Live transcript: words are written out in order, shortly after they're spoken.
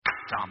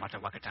Welcome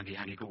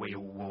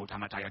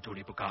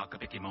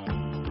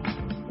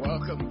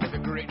to the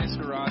Greatness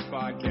Garage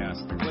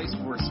Podcast, the place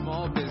where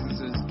small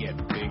businesses get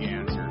big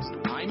answers.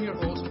 I'm your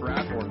host,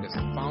 Brad Orkus,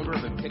 founder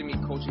of Epitome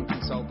Coaching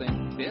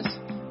Consulting. This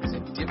is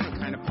a different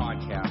kind of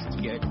podcast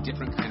to get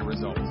different kind of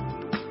results.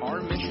 Our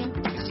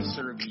mission is to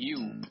serve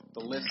you,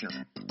 the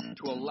listener,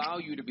 to allow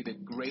you to be the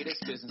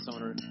greatest business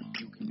owner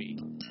you can be.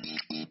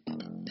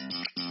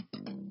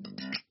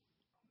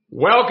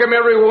 Welcome,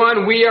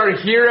 everyone. We are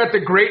here at the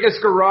Greatness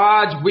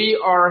Garage. We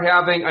are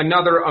having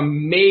another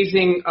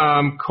amazing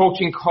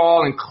coaching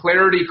call and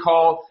clarity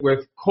call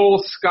with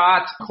Cole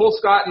Scott. Cole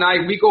Scott and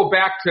I, we go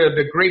back to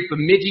the great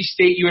Bemidji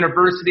State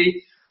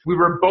University. We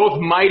were both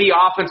mighty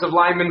offensive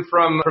linemen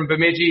from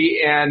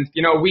Bemidji, and,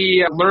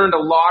 we learned a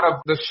lot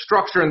of the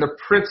structure and the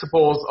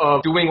principles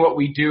of doing what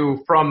we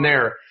do from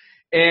there.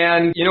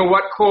 And you know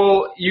what,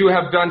 Cole? You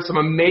have done some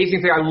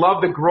amazing things. I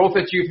love the growth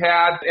that you've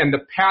had and the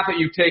path that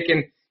you've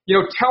taken.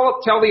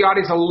 Tell the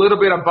audience a little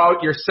bit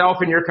about yourself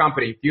and your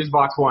company,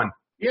 Fusebox One.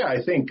 Yeah, I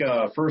think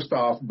first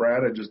off,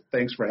 Brad,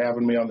 thanks for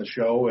having me on the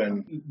show.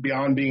 And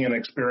beyond being an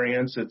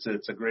experience,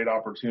 it's a great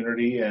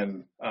opportunity,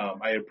 and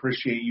I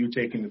appreciate you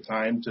taking the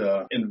time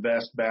to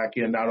invest back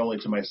in not only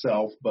to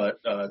myself but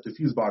to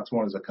Fusebox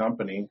One as a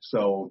company.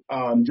 So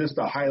just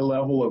a high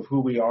level of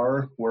who we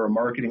are. We're a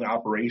marketing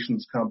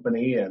operations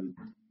company, and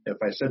if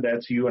I said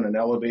that to you in an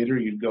elevator,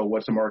 you'd go,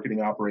 "What's a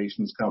marketing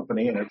operations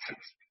company?" And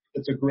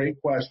it's a great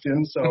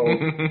question. So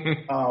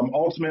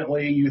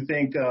ultimately, you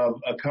think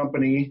of a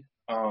company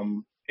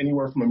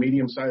anywhere from a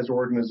medium-sized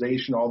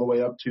organization all the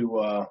way up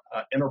to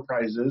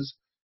enterprises.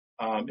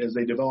 As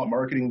they develop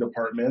marketing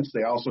departments,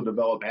 they also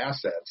develop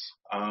assets.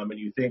 And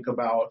you think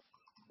about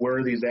where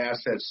are these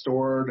assets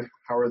stored,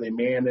 how are they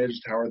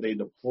managed, how are they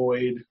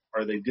deployed,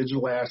 are they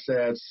digital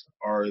assets,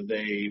 are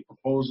they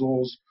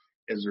proposals,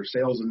 is there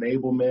sales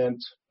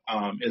enablement,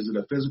 is it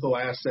a physical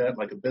asset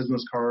like a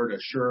business card, a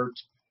shirt,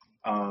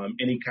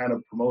 any kind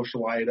of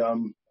promotional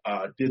item,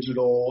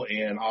 digital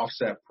and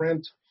offset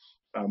print,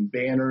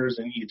 banners,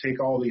 and you take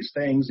all these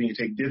things and you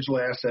take digital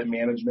asset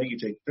management, you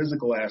take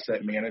physical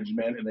asset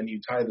management, and then you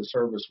tie the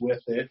service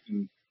with it,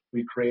 and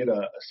we create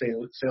a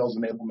sales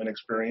enablement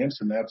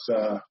experience, and that's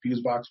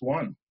Fusebox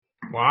One.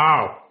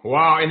 Wow.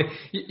 And, and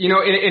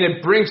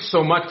it brings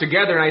so much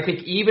together. And I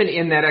think even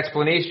in that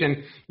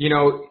explanation,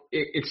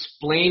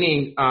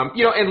 explaining,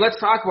 and let's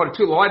talk about it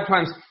too. A lot of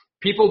times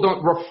people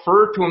don't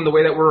refer to them the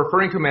way that we're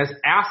referring to them as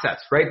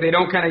assets, right? They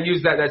don't kind of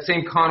use that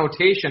same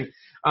connotation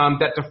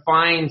that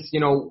defines,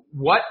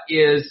 what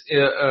is,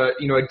 a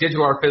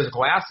digital or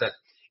physical asset,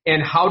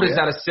 and how does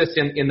that assist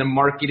in the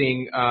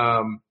marketing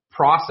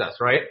process,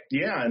 right?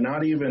 Yeah, and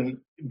not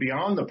even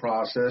beyond the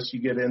process,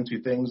 you get into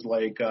things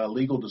like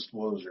legal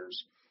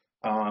disclosures.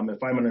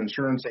 If I'm an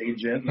insurance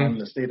agent and I'm in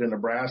the state of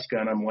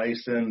Nebraska and I'm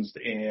licensed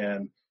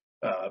in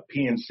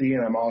P&C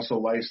and I'm also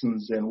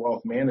licensed in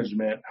wealth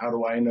management, how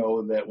do I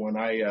know that when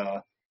I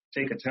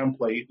take a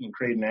template and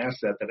create an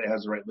asset that it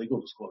has the right legal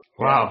disclosure?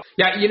 Wow.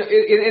 Yeah,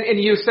 and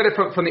you said it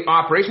from the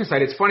operations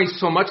side. It's funny,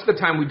 so much of the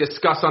time we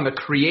discuss on the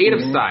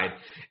creative side.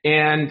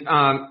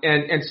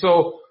 And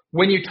so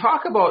when you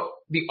talk about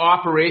the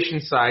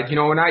operations side,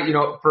 when I,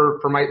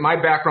 for my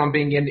background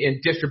being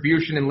in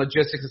distribution and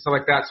logistics and stuff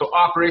like that, so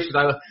operations,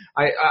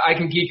 I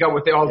can geek out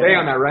with it all day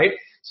on that, right?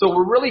 So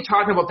we're really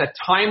talking about the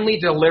timely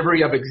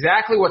delivery of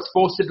exactly what's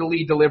supposed to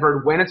be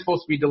delivered, when it's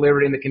supposed to be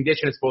delivered, and the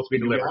condition it's supposed to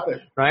be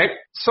delivered, right?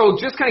 So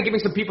just kind of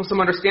giving some people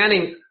some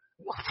understanding,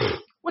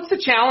 what's the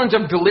challenge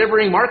of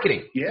delivering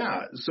marketing?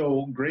 Yeah,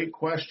 so great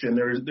question.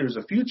 There's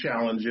a few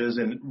challenges,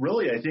 and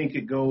really I think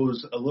it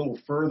goes a little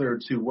further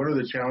to what are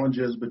the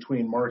challenges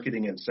between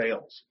marketing and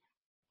sales.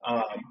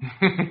 Where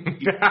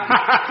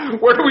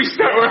do we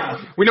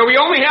start? We know we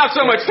only have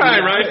so much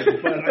time, right?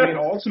 But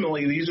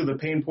ultimately, these are the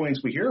pain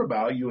points we hear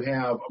about. You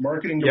have a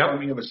marketing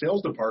department, you have a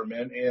sales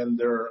department, and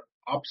they're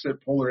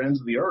opposite polar ends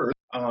of the earth.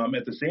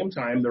 At the same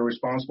time, they're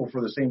responsible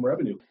for the same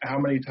revenue. How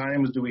many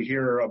times do we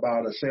hear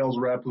about a sales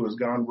rep who has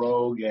gone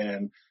rogue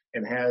and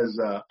has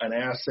an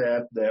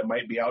asset that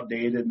might be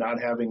outdated,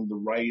 not having the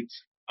right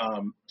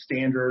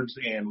standards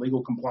and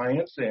legal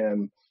compliance,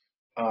 and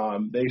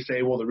they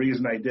say, well, the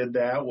reason I did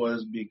that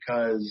was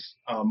because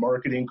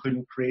marketing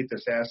couldn't create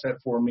this asset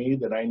for me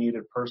that I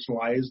needed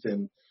personalized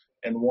and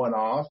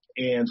one-off.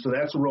 And so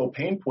that's a real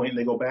pain point. And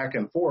they go back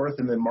and forth,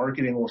 and then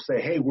marketing will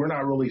say, hey, we're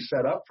not really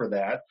set up for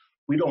that.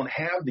 We don't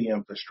have the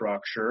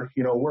infrastructure.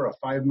 We're a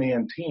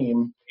 5-man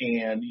team,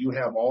 and you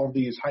have all of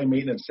these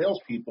high-maintenance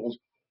salespeople.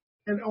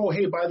 And, oh,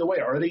 hey, by the way,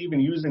 are they even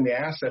using the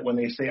asset when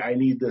they say I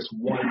need this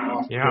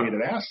one-off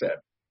created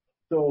asset?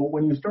 So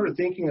when you start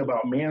thinking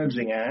about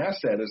managing an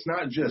asset, it's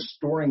not just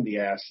storing the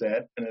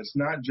asset, and it's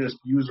not just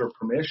user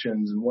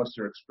permissions and what's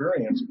their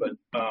experience, but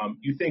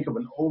you think of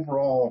an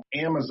overall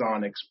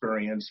Amazon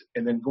experience,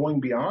 and then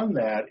going beyond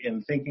that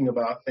and thinking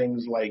about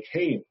things like,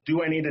 hey,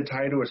 do I need to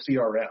tie to a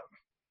CRM?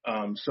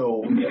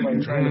 So am I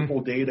trying to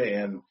pull data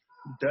in?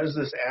 Does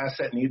this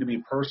asset need to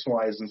be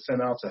personalized and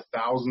sent out to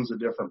thousands of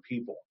different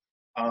people?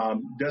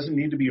 Does it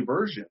need to be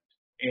versioned?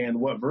 and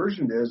what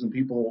version it is, and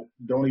people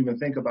don't even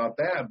think about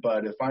that.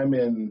 But if I'm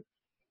in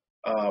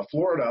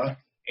Florida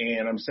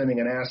and I'm sending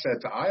an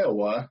asset to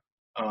Iowa,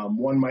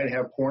 one might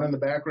have corn in the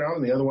background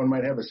and the other one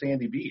might have a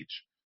sandy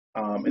beach.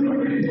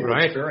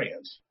 Right.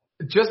 Experience.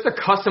 Just the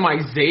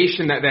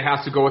customization that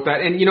has to go with that.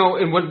 And,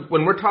 and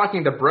when we're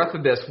talking the breadth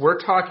of this, we're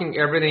talking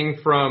everything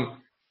from,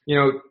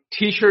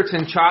 T-shirts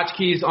and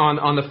tchotchkes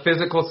on the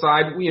physical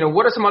side.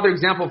 What are some other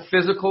examples of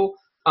physical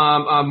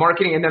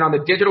marketing? And then on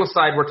the digital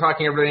side, we're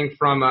talking everything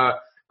from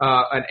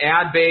an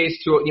ad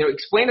base to,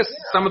 explain us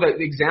some of the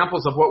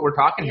examples of what we're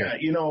talking here.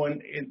 Yeah,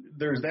 and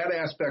there's that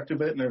aspect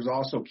of it, and there's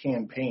also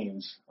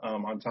campaigns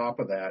on top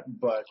of that.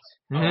 But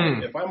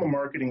if I'm a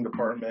marketing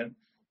department,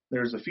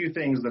 there's a few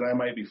things that I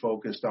might be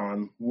focused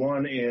on.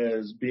 One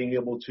is being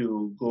able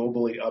to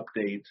globally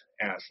update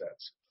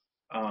assets.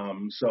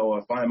 So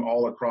if I'm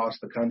all across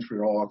the country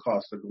or all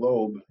across the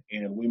globe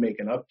and we make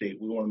an update,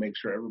 we want to make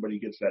sure everybody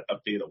gets that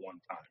update at one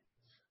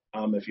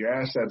time. If your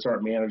assets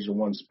aren't managed in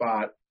one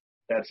spot,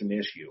 that's an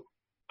issue.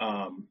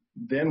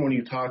 Then when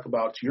you talk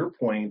about, to your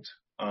point,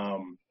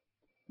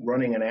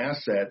 running an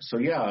asset, so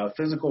yeah, a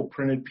physical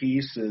printed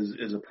piece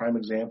is a prime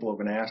example of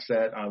an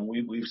asset.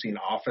 We've seen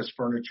office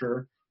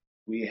furniture.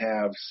 We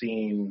have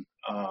seen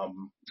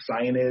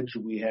signage.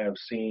 We have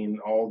seen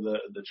all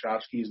the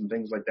tchotchkes and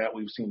things like that.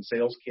 We've seen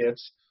sales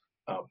kits,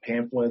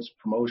 pamphlets,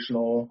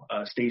 promotional,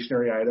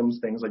 stationery items,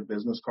 things like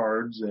business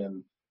cards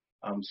and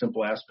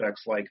simple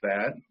aspects like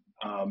that.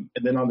 And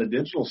then on the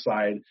digital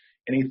side,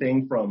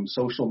 anything from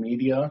social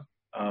media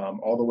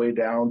all the way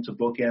down to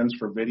bookends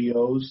for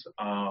videos.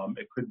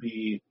 It could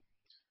be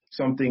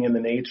something in the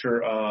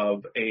nature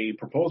of a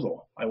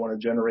proposal. I want to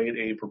generate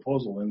a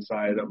proposal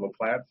inside of a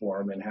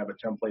platform and have it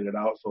templated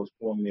out so it's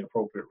pulling the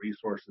appropriate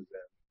resources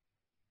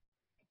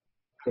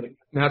in.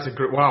 That's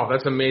wow,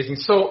 that's amazing.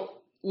 So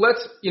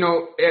let's,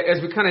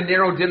 as we kind of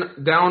narrow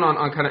down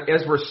on kind of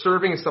as we're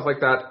serving and stuff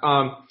like that,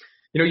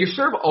 you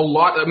serve a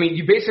lot. I mean,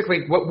 you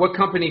basically, what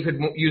company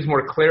could use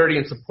more clarity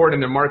and support in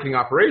their marketing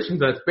operations?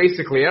 That's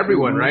basically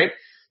everyone, right?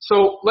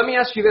 So let me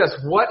ask you this: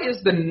 what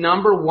is the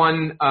number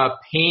one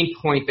pain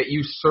point that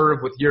you serve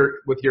with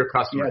your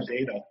customers?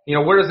 Yeah,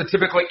 data. What is the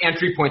typical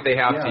entry point they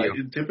have to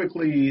you?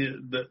 Typically,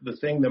 the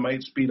thing that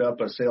might speed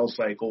up a sales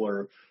cycle,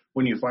 or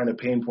when you find a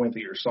pain point that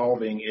you're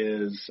solving,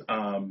 is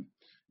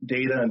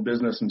data and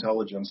business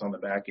intelligence on the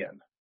back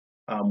end.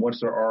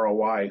 What's their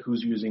ROI?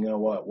 Who's using it?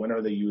 What? When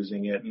are they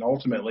using it? And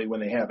ultimately,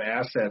 when they have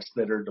assets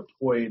that are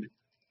deployed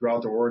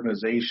throughout their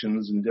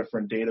organizations in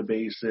different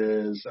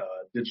databases,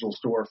 digital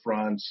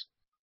storefronts,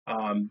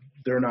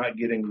 they're not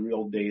getting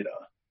real data,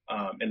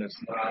 and it's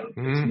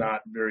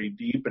not very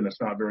deep and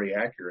it's not very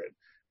accurate.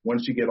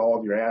 Once you get all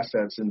of your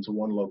assets into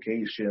one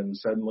location,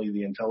 suddenly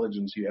the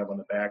intelligence you have on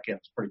the back end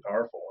is pretty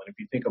powerful. And if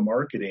you think of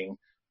marketing,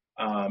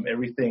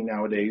 everything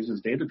nowadays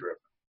is data driven.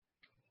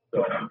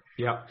 So.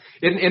 Yeah,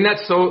 and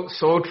that's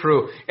so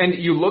true. And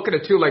you look at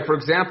it too, like for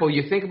example,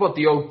 you think about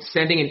the old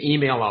sending an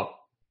email out.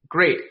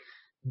 Great.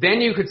 Then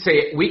you could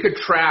say we could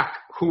track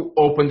who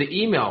opened the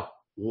email.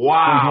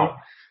 Wow.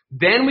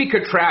 Then we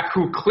could track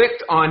who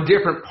clicked on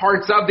different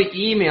parts of the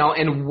email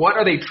and what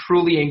are they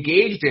truly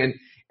engaged in.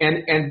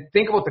 And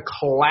think about the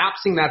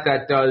collapsing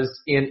that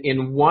does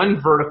in one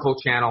vertical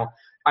channel.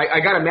 I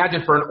got to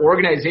imagine for an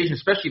organization,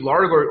 especially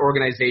larger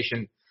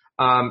organization,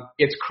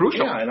 it's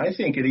crucial. Yeah, and I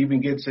think it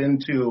even gets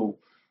into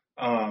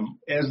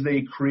as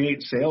they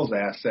create sales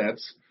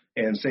assets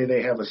and say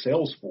they have a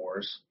sales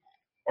force,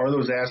 are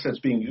those assets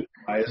being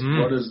utilized?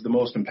 What is the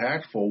most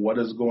impactful? What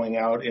is going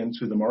out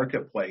into the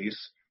marketplace?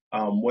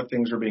 What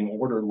things are being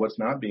ordered, what's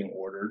not being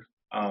ordered,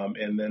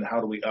 and then how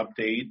do we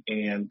update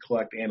and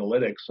collect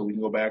analytics so we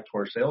can go back to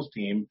our sales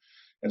team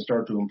and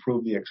start to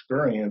improve the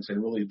experience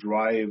and really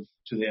drive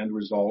to the end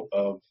result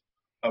of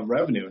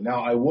revenue.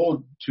 Now, I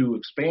will to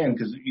expand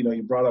because,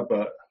 you brought up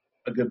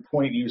a good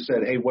point. You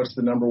said, hey, what's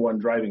the number one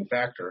driving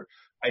factor?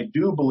 I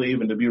do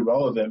believe, and to be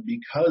relevant,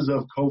 because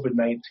of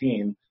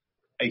COVID-19,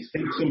 I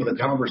think some of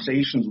the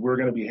conversations we're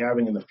going to be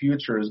having in the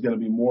future is going to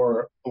be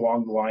more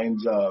along the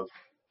lines of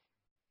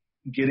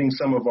getting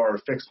some of our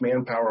fixed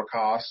manpower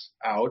costs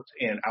out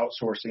and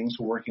outsourcing,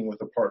 so working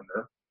with a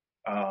partner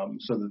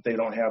so that they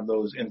don't have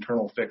those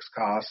internal fixed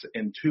costs,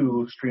 and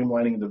two,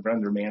 streamlining the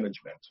vendor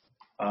management.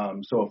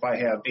 So if I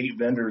have 8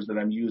 vendors that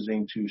I'm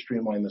using to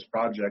streamline this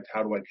project,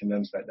 how do I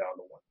condense that down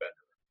to one vendor?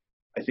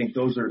 I think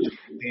those are the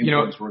main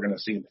points we're going to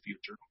see in the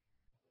future.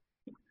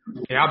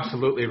 Yeah,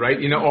 absolutely, right?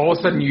 All of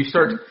a sudden you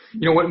start,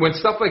 when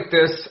stuff like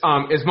this,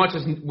 as much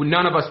as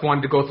none of us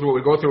wanted to go through what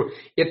we go through,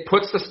 it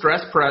puts the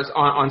stress press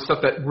on stuff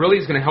that really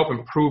is going to help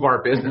improve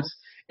our business.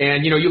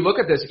 And, you look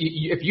at this,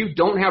 if you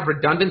don't have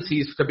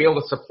redundancies to be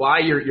able to supply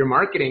your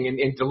marketing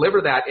and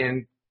deliver that,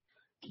 and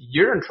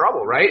you're in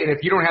trouble, right? And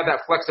if you don't have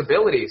that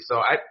flexibility, so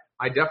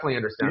I definitely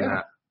understand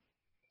that.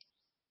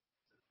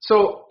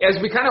 So as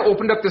we kind of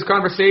opened up this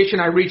conversation,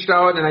 I reached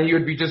out and I knew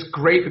it'd be just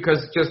great because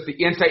just the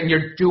insight, and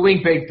you're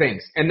doing big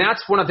things. And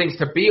that's one of the things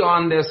to be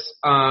on this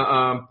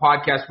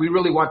podcast. We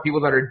really want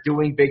people that are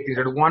doing big things,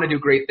 that want to do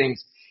great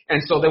things.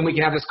 And so then we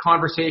can have this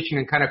conversation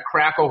and kind of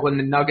crack open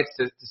the nuggets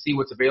to see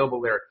what's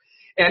available there.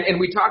 And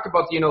we talked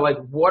about, like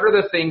what are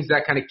the things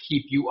that kind of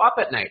keep you up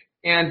at night?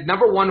 And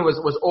number one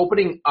was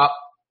opening up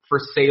for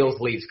sales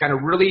leads, kind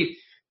of really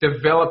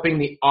developing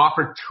the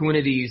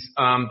opportunities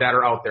that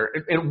are out there.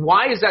 And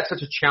why is that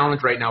such a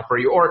challenge right now for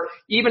you? Or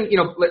even,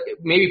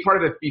 maybe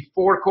part of it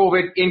before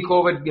COVID, in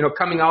COVID,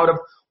 coming out of,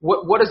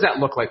 what does that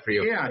look like for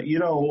you? Yeah,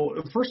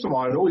 first of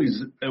all,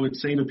 I would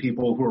say to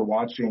people who are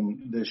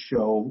watching this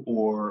show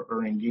or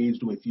are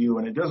engaged with you,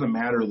 and it doesn't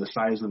matter the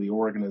size of the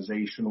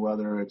organization,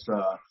 whether it's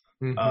a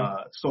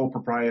sole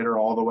proprietor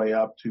all the way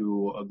up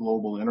to a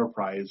global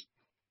enterprise.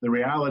 The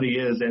reality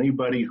is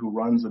anybody who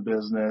runs a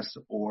business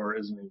or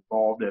is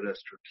involved at a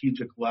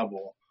strategic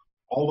level,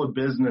 all a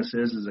business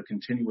is a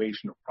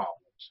continuation of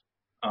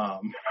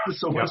problems.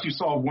 So once you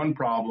solve one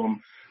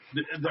problem,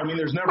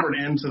 there's never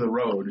an end to the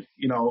road.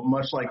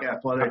 Much like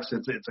athletics,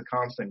 it's a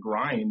constant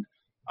grind.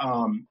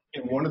 And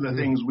one of the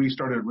things we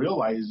started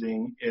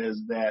realizing is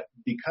that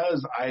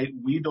because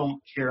we don't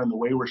care in the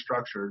way we're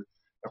structured,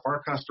 if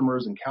our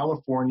customers in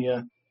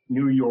California,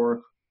 New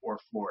York, or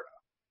Florida.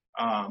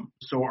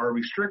 So our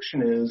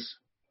restriction is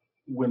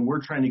when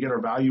we're trying to get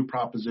our value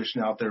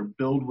proposition out there,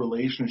 build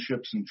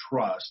relationships and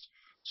trust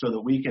so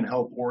that we can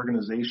help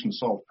organizations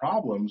solve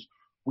problems,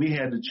 we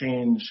had to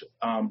change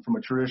from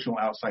a traditional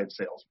outside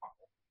sales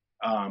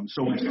model.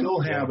 So we still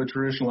have a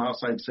traditional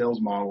outside sales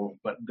model,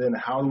 but then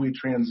how do we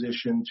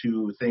transition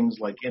to things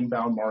like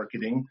inbound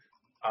marketing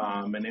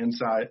and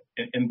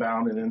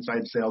inbound and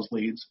inside sales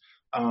leads,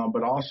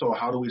 but also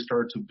how do we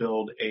start to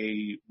build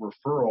a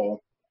referral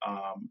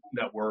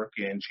network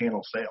and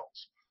channel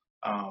sales.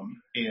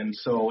 And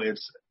so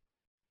it's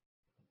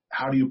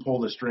how do you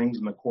pull the strings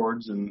and the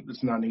cords, and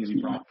it's not an easy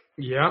problem.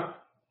 Yeah,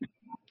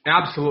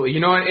 absolutely.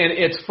 And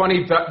it's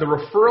funny that the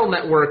referral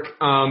network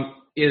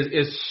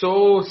is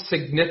so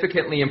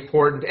significantly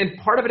important, and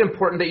part of it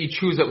important that you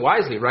choose it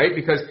wisely, right?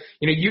 Because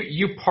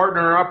you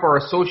partner up or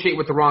associate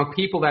with the wrong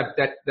people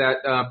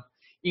that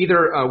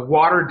either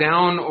water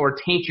down or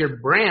taint your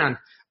brand.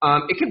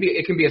 It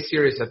can be a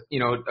serious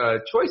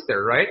choice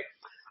there, right?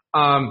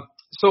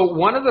 So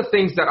one of the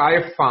things that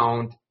I have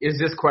found is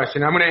this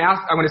question. I'm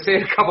going to say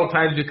it a couple of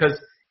times because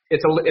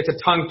it's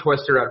a tongue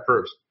twister at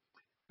first.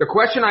 The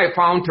question I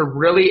found to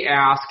really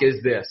ask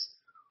is this: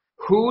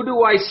 who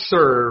do I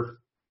serve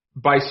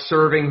by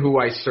serving who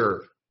I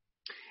serve?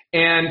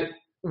 And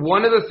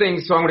one of the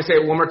things, so I'm going to say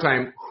it one more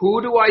time: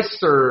 who do I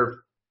serve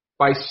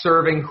by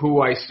serving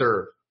who I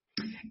serve?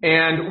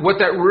 And what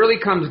that really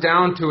comes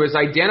down to is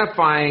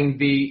identifying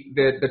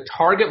the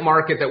target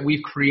market that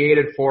we've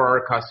created for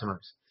our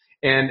customers,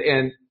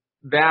 and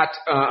that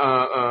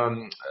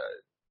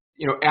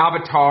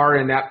avatar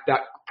and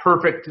that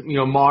perfect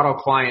model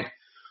client.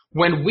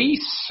 When we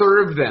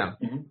serve them,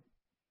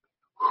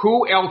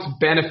 who else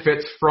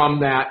benefits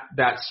from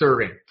that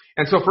serving?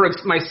 And so, for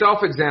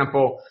myself,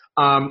 example,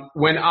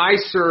 when I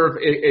serve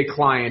a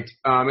client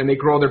and they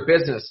grow their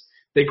business.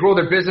 They're going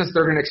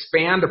to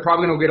expand, they're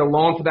probably going to get a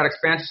loan for that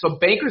expansion, so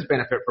bankers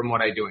benefit from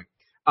what I'm doing.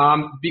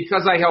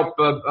 Because I help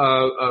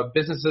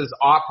businesses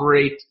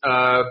operate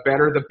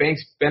better, the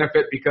banks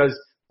benefit because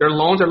their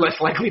loans are less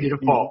likely to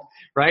default,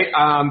 right?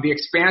 The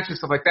expansion,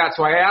 stuff like that.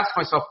 So I ask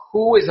myself,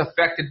 who is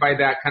affected by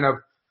that kind of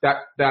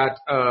that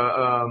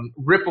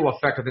ripple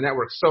effect of the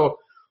network? So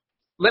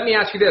let me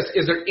ask you this.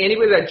 Is there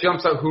anybody that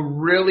jumps out who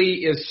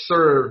really is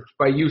served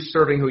by you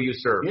serving who you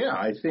serve? Yeah,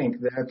 I think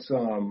that's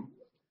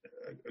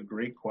a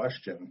great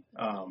question.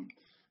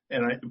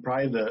 And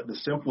probably the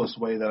simplest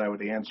way that I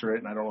would answer it,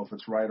 and I don't know if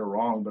it's right or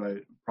wrong, but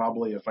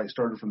if I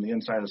started from the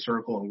inside of the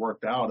circle and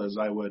worked out, is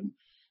I would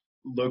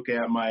look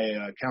at my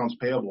accounts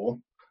payable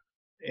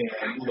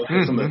and look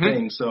at some of the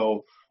things.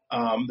 So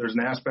there's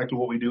an aspect of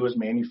what we do is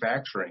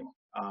manufacturing.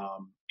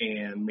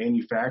 And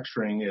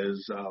manufacturing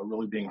is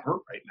really being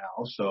hurt right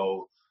now.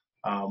 So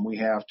we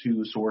have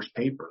to source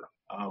paper.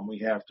 We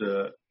have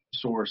to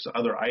source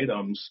other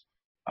items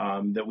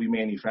that we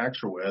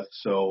manufacture with.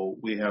 So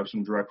we have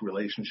some direct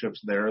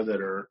relationships there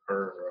that are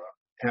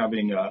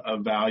having a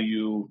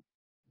value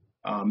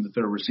that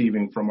they're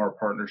receiving from our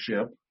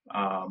partnership.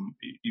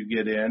 You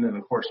get in, and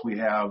of course we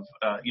have,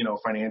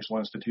 financial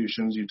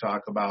institutions. You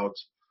talk about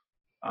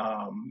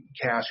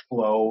cash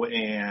flow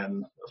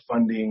and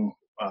funding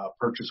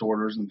purchase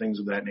orders and things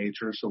of that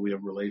nature. So we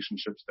have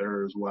relationships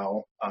there as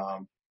well.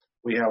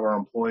 We have our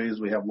employees,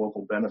 we have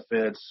local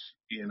benefits,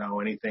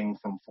 anything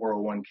from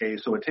 401k.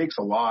 So it takes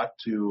a lot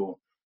to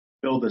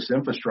build this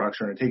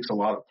infrastructure, and it takes a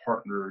lot of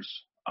partners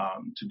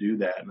to do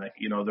that.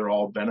 And, they're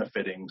all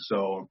benefiting.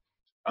 So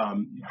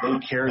they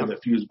care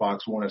that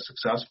Fusebox One is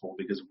successful,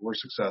 because if we're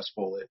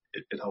successful,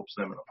 it helps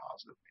them in a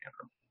positive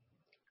manner.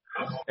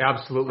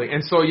 Absolutely.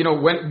 And so,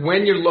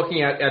 when you're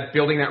looking at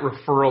building that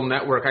referral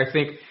network, I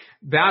think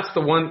that's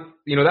the one,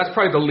 that's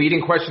probably the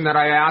leading question that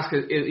I ask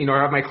is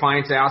I have my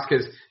clients ask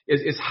is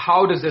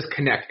how does this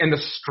connect? And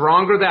the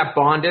stronger that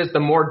bond is, the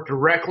more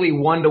directly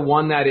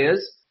one-to-one that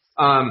is,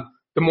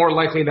 the more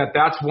likely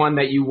that's one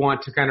that you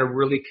want to kind of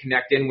really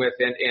connect in with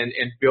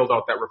and build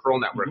out that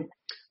referral network. Mm-hmm.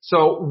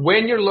 So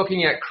when you're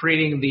looking at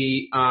creating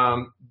the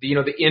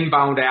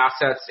inbound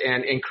assets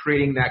and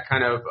creating that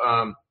kind of,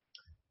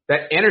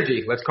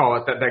 energy, let's call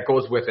it, that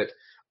goes with it.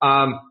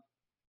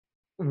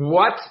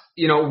 What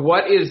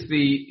is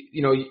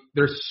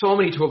there's so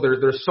many tools.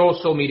 There's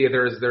social media.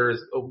 There's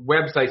a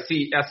website,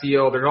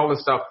 SEO. There's all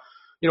this stuff.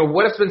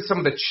 What has been some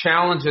of the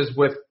challenges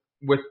with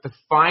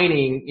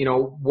defining,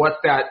 what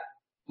that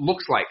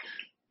looks like?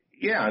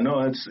 Yeah,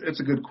 no, it's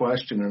a good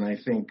question. And I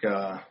think,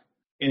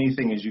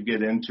 anything as you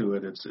get into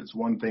it, it's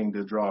one thing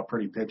to draw a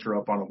pretty picture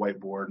up on a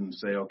whiteboard and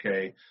say,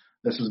 okay,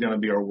 this is going to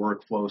be our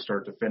workflow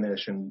start to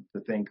finish, and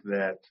to think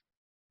that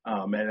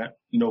at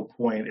no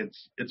point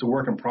it's a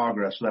work in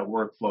progress. So that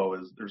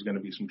workflow there's going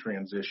to be some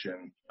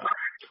transition.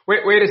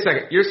 Wait a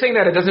second. You're saying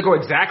that it doesn't go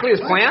exactly as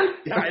planned?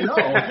 Yeah, I know.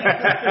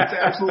 It's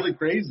absolutely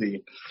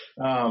crazy.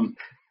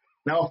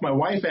 Now, if my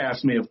wife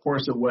asked me, of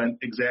course it went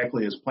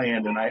exactly as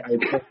planned, and I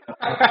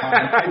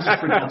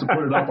just forgot to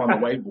put it up on the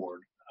whiteboard.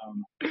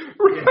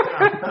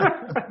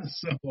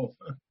 So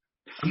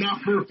I'm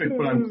not perfect,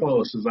 but I'm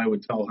close, as I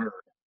would tell her.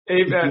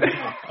 Amen.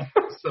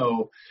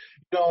 So,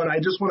 and I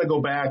just want to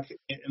go back,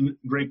 and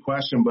great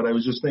question, but I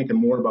was just thinking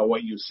more about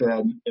what you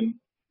said in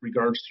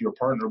regards to your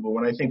partner. But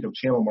when I think of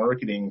channel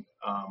marketing,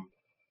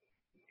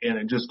 and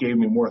it just gave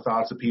me more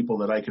thoughts of people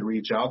that I could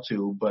reach out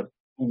to. But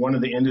one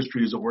of the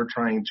industries that we're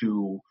trying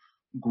to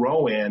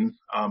grow in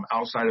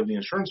outside of the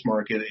insurance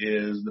market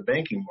is the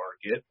banking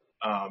market,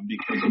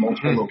 because of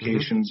multiple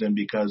locations and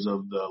because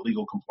of the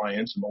legal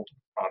compliance and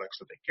multiple products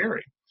that they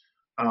carry.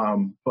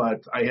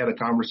 But I had a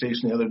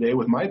conversation the other day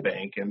with my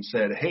bank and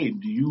said, hey,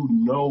 do you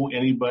know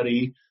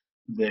anybody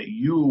that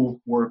you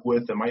work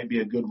with that might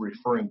be a good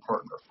referring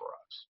partner for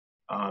us,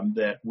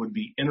 that would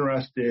be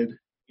interested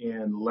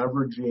in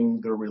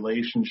leveraging their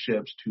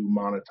relationships to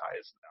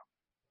monetize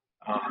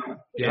them?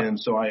 And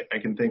so I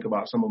can think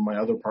about some of my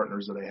other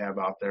partners that I have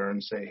out there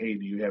and say, hey,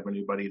 do you have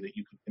anybody that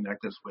you could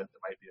connect us with that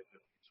might be a good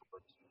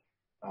resource?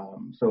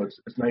 So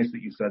it's nice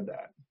that you said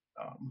that.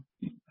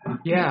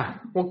 Yeah.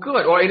 Well,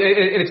 good. Well, and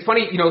it's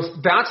funny,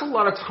 that's a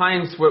lot of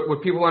times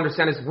what people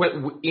understand is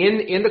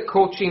in the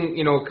coaching,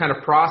 kind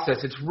of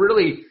process, it's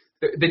really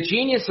the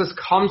genius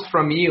comes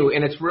from you,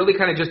 and it's really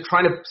kind of just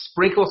trying to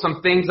sprinkle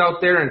some things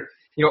out there and,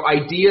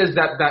 ideas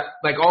that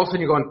like all of a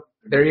sudden you're going,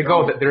 there you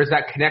go. There's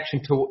that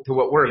connection to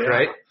what works,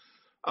 right?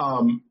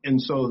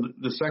 And so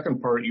the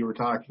second part you were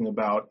talking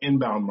about,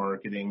 inbound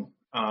marketing,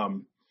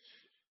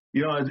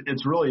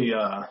 it's really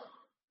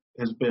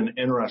has been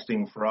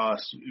interesting for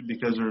us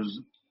because there's,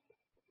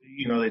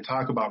 they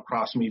talk about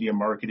cross-media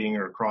marketing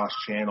or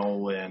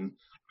cross-channel, and,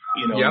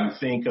 you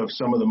think of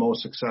some of the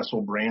most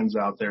successful brands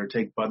out there.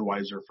 Take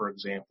Budweiser, for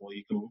example.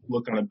 You can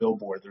look on a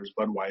billboard, there's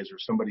Budweiser,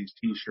 somebody's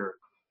T-shirt.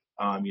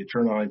 You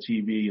turn on a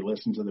TV, you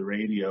listen to the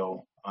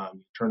radio,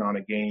 you turn on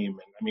a game,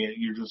 and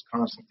you're just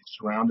constantly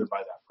surrounded by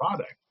that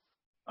product.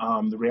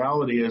 The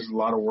reality is a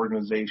lot of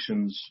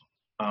organizations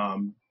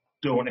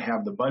don't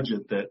have the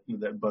budget that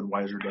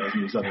Budweiser does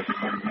and these other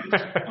companies.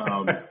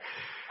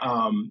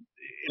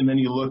 And then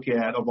you look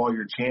at, of all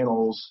your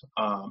channels,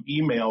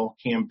 email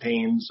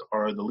campaigns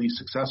are the least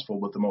successful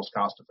but the most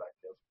cost effective.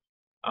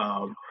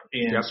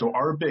 So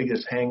our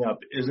biggest hang up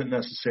isn't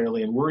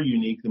necessarily, and we're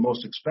unique, the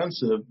most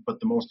expensive, but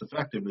the most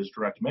effective is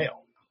direct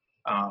mail.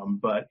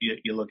 But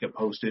you look at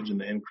postage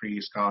and the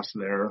increased costs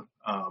there.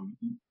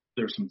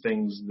 There's some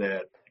things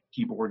that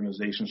keep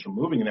organizations from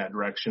moving in that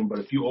direction. But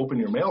if you open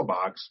your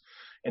mailbox,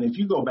 and if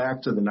you go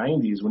back to the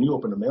 90s, when you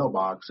opened a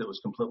mailbox, it was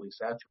completely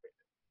saturated.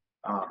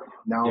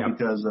 Now,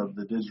 because of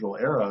the digital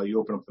era, you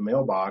open up the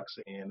mailbox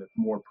and it's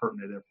more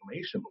pertinent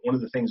information. But one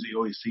of the things that you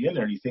always see in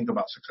there, and you think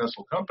about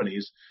successful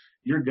companies,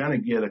 you're going to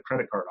get a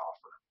credit card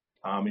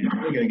offer. You're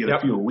probably going to get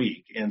a few a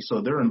week. And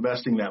so they're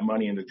investing that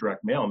money into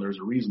direct mail, and there's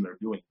a reason they're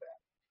doing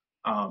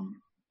that.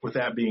 With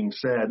that being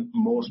said,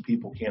 most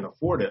people can't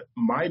afford it.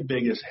 My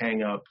biggest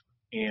hang up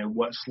and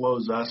what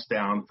slows us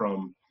down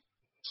from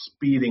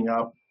speeding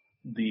up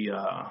the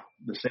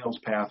sales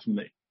path from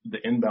the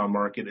inbound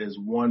market is,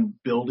 one,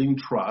 building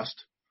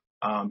trust.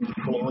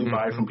 People only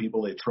buy from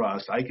people they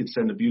trust. I could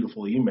send a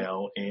beautiful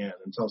email, and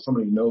until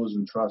somebody knows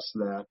and trusts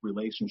that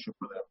relationship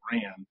with that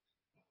brand,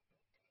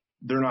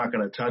 they're not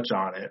going to touch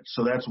on it.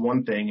 So that's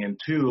one thing. And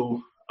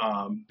two,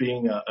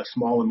 being a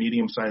small and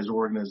medium-sized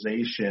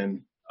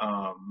organization,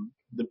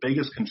 the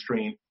biggest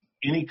constraint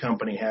any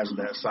company has on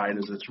that side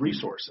is its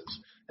resources.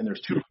 And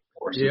there's two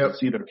resources.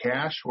 It's either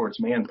cash or it's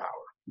manpower.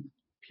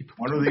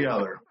 One or the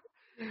other.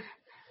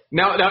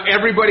 Now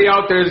everybody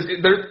out there,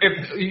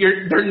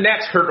 their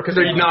necks hurt because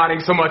they're nodding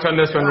so much on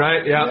this one,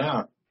 right?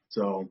 Yeah.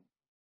 So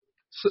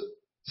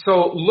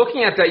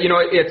looking at that,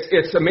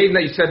 it's amazing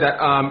that you said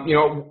that.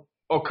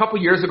 A couple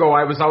years ago,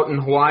 I was out in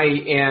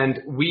Hawaii, and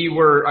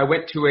I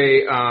went to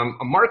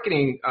a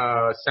marketing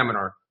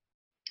seminar,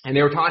 and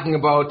they were talking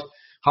about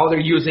how they're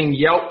using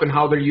Yelp and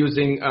how they're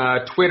using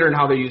Twitter and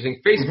how they're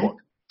using Facebook.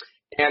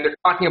 And they're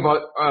talking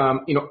about,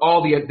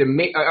 all the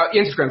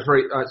Instagram,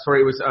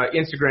 it was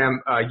Instagram,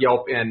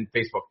 Yelp, and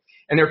Facebook.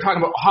 And they're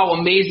talking about how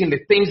amazing the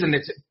things, and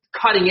it's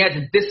cutting edge,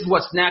 and this is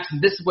what's next,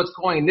 and this is what's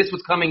going, and this is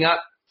what's coming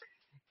up.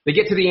 They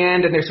get to the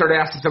end, and they start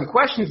asking some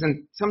questions,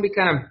 and somebody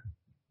kind of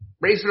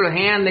raised their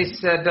hand. They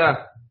said,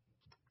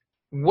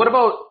 what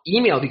about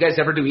email? Do you guys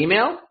ever do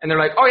email? And they're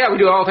like, oh yeah, we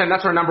do it all the time.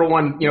 That's our number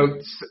one,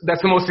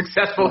 that's the most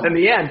successful in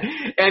the end.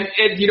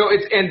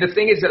 And the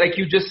thing is that, like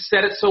you just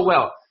said it so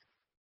well,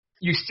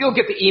 you still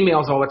get the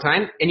emails all the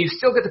time and you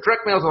still get the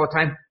direct mails all the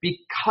time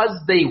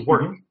because they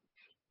work. Mm-hmm.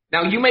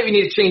 Now you maybe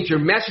need to change your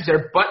message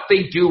there, but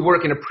they do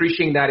work, and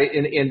appreciating that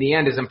in the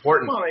end is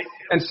important. Well,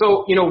 and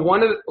so,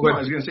 one of the, I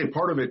was going to say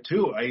part of it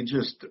too.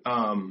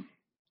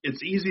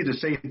 It's easy to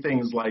say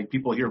things like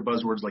people hear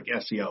buzzwords like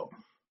SEO,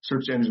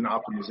 search engine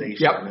optimization.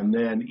 Yep. And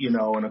then,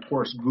 and of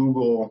course,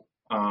 Google,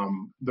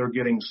 they're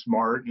getting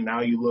smart. And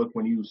now you look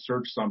when you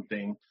search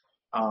something,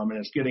 and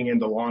it's getting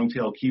into long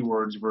tail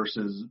keywords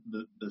versus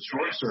the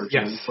short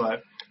searches. Yes.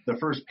 But the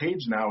first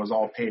page now is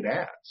all paid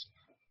ads.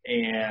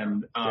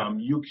 And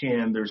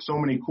there's so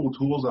many cool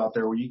tools out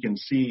there where you can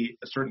see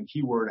a certain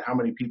keyword, how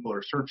many people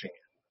are searching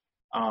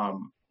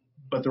it.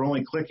 But they're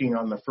only clicking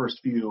on the first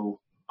few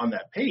on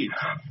that page.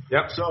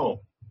 Yep. So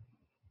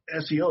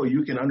SEO,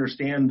 you can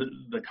understand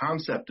the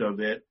concept of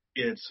it.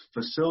 It's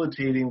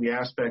facilitating the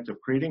aspect of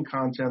creating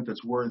content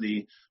that's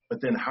worthy, but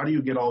then how do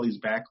you get all these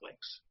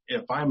backlinks?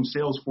 If I'm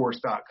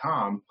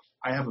Salesforce.com,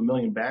 I have 1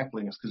 million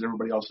backlinks because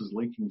everybody else is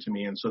linking to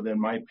me. And so then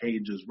my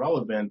page is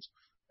relevant.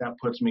 That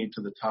puts me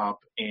to the top,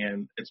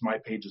 and it's my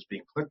page is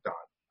being clicked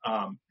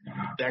on.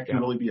 That can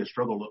really be a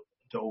struggle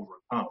to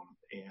overcome.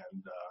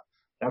 And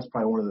that's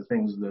probably one of the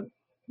things that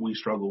we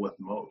struggle with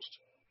most.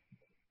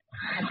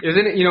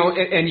 Isn't it,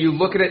 and you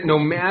look at it, no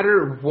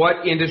matter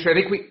what industry, I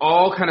think we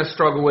all kind of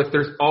struggle with,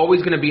 there's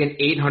always going to be an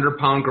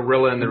 800-pound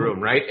gorilla in the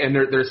room, right? And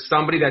there's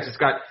somebody that's just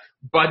got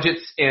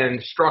budgets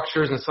and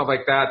structures and stuff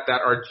like that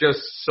are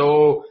just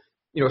so,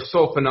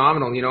 so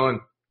phenomenal,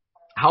 and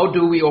how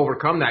do we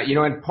overcome that?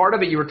 And part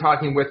of it you were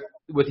talking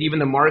with even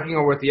the marketing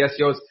or with the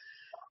SEOs,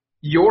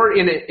 you're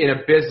in a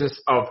business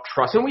of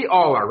trust, and we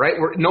all are, right?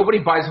 Nobody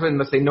buys it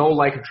unless they know,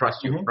 like, and trust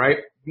you, mm-hmm. right?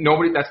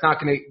 That's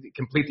not going to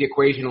complete the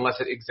equation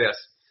unless it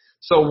exists.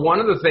 So one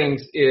of the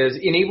things is,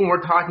 and even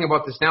we're talking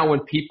about this now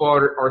when people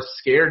are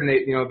scared and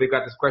they've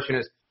got this question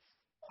is,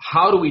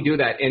 how do we do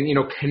that? And,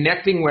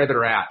 connecting where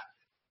they're at.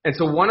 And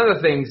so one of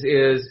the things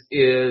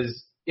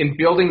is in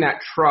building that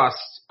trust,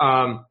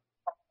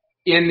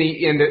 in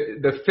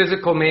the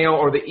physical mail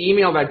or the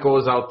email that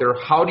goes out there,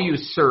 how do you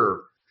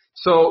serve?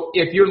 So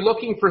if you're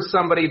looking for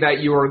somebody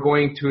that you are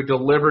going to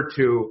deliver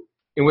to,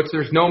 in which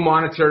there's no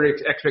monetary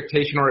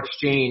expectation or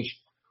exchange,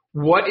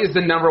 what is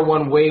the number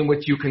one way in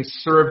which you can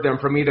serve them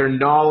from either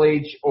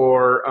knowledge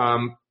or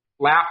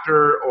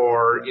laughter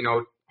or,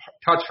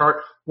 touch heart?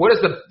 What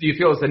do you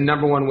feel is the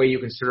number one way you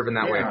can serve in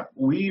that way?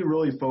 We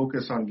really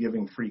focus on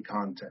giving free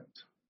content.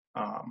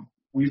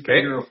 We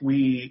figure if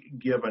we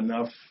give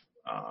enough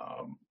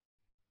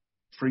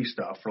free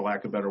stuff, for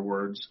lack of better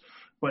words,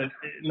 but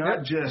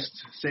not just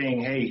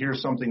saying, hey,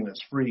 here's something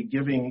that's free,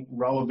 giving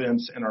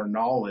relevance in our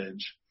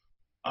knowledge,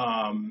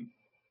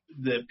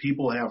 that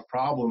people have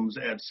problems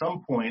at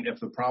some point. If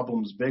the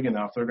problem's big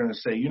enough, they're going to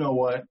say, you know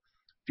what,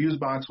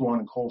 Fusebox One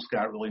and Cole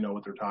Scott really know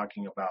what they're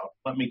talking about.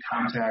 Let me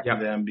contact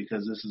them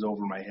because this is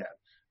over my head.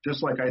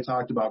 Just like I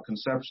talked about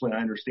conceptually,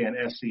 I understand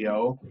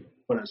SEO,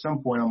 but at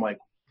some point I'm like,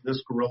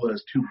 this gorilla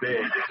is too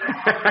big.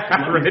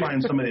 Let me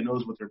find somebody that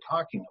knows what they're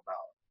talking about.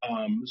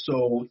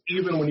 So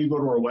even when you go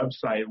to our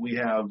website, we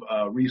have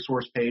a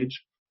resource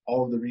page.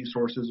 All of the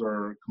resources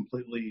are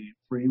completely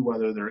free,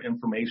 whether they're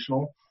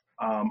informational,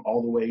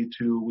 all the way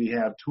to we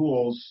have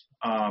tools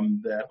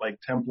that like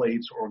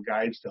templates or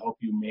guides to help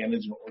you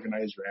manage and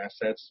organize your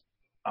assets.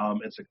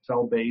 It's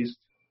Excel based,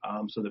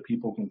 so that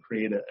people can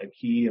create a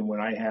key. And when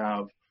I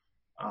have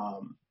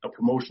a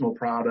promotional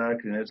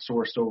product and it's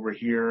sourced over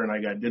here, and I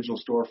got digital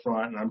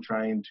storefront, and I'm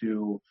trying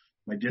to,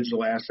 my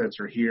digital assets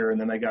are here,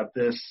 and then I got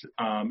this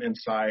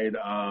inside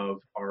of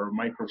our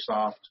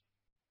Microsoft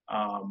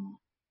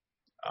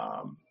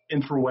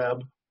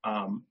InfraWeb.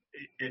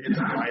 It's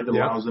a guide that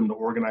allows them to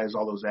organize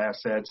all those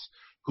assets,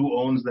 who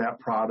owns that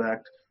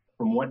product,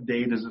 from what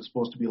date is it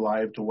supposed to be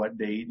live to what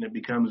date, and it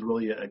becomes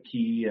really a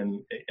key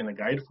and a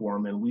guide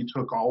form. And we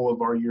took all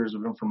of our years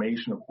of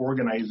information of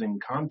organizing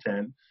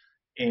content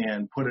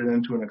and put it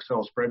into an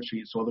Excel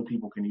spreadsheet so other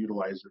people can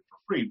utilize it for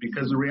free.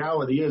 Because the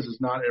reality is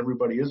not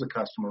everybody is a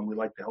customer, and we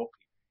like to help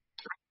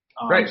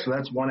people. Right. So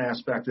that's one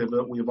aspect of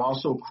it. We've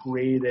also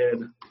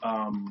created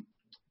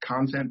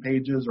content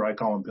pages, or I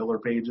call them pillar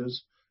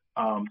pages,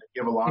 that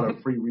give a lot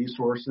of free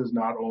resources,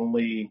 not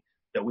only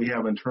that we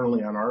have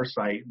internally on our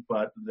site,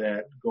 but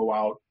that go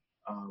out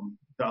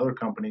to other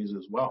companies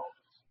as well.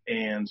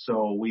 And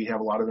so we have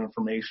a lot of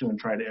information and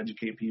try to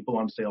educate people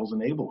on sales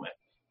enablement.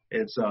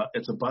 It's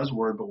a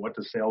buzzword, but what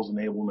does sales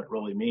enablement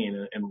really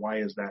mean, and why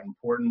is that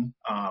important?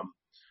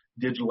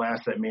 Digital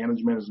asset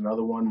management is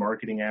another one,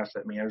 marketing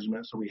asset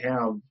management. So we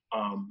have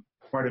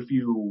quite a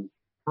few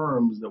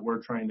firms that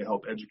we're trying to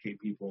help educate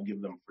people and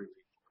give them free resources.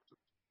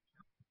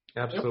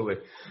 Absolutely.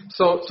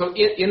 So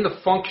in the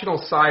functional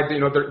side,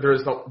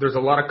 there's a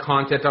lot of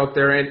content out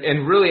there,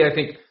 and really I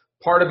think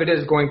part of it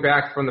is going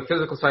back from the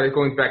physical side, is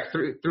going back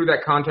through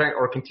that content,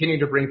 or continuing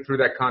to bring through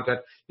that content.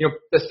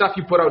 The stuff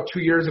you put out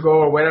 2 years ago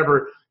or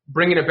whatever,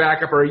 bringing it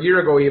back up, or a year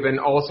ago even,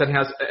 all of a sudden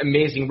has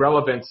amazing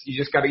relevance. You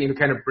just got to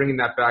kind of bringing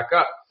that back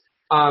up.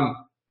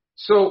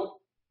 So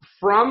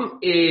from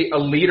a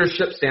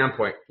leadership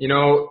standpoint,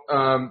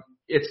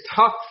 it's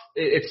tough.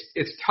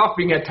 It's tough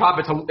being at top.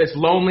 It's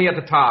lonely at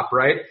the top,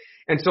 right?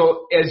 And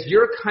so as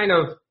you're kind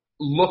of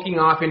looking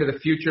off into the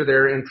future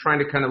there and trying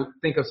to kind of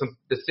think of some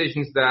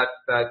decisions that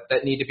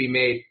need to be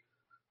made,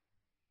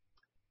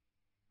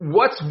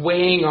 what's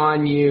weighing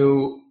on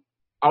you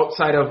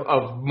outside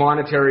of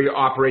monetary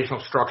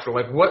operational structure?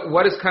 Like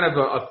what is kind of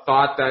a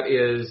thought that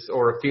is,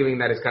 or a feeling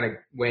that is kind of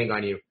weighing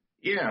on you?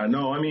 Yeah,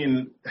 no, I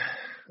mean,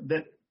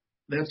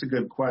 that's a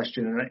good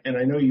question. And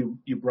I know you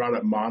brought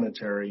up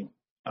monetary,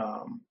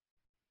 and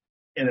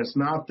it's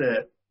not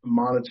that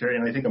monetary,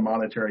 and I think of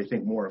monetary, I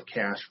think more of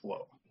cash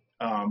flow.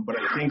 But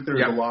I think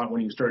there's a lot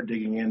when you start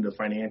digging into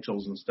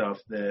financials and stuff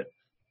that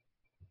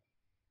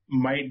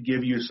might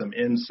give you some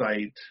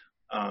insight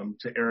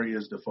to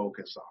areas to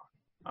focus on.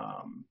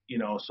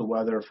 So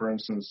whether, for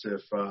instance,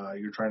 if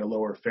you're trying to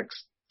lower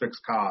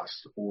fixed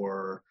costs,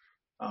 or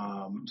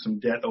some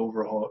debt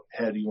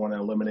overhead you want to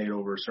eliminate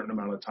over a certain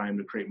amount of time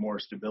to create more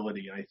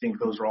stability. And I think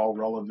those are all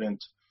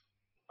relevant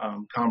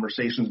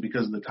conversations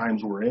because of the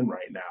times we're in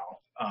right now.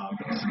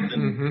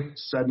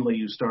 Suddenly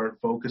you start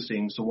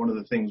focusing. So one of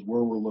the things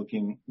we're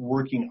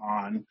working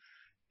on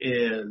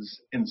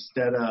is,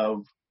 instead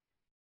of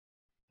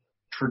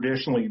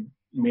traditionally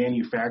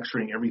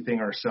manufacturing everything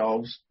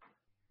ourselves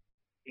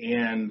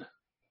and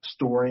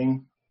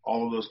storing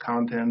all of those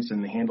contents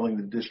and handling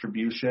the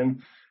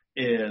distribution,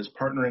 is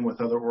partnering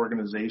with other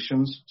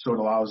organizations. So it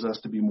allows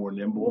us to be more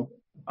nimble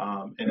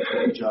and to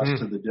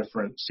adjust to the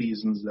different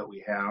seasons that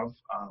we have.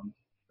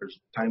 There's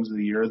times of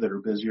the year that are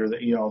busier that,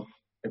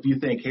 if you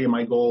think, hey,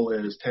 my goal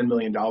is $10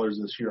 million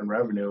this year in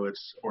revenue,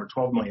 or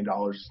 $12 million,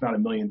 it's not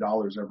 $1 million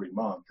every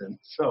month. And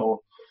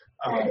so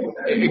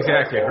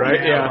exactly, right?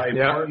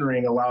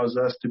 Partnering allows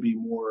us to be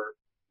more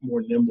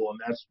nimble.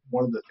 And that's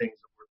one of the things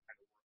that we're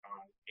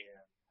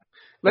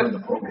kind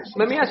of working on.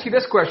 Let me ask you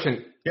this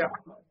question. Yeah.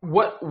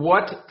 What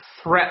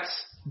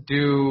threats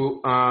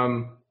do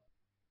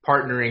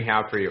partnering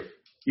have for you?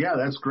 Yeah,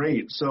 that's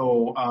great.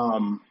 So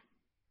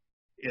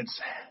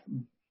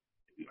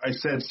I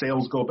said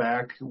sales go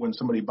back when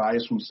somebody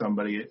buys from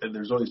somebody.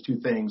 There's always two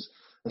things.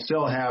 A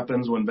sale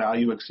happens when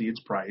value exceeds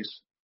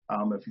price.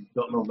 If you've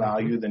built no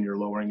value, then you're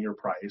lowering your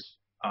price.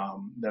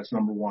 That's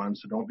number one.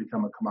 So don't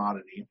become a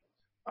commodity.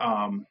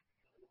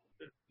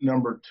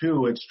 Number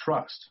two, it's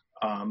trust.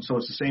 So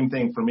it's the same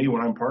thing for me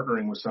when I'm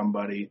partnering with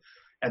somebody.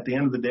 At the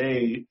end of the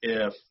day,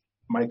 if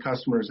my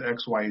customer is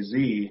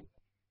XYZ,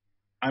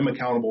 I'm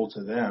accountable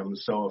to them.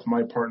 So if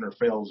my partner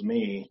fails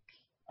me,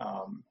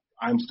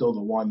 I'm still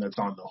the one that's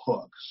on the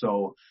hook.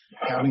 So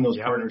having those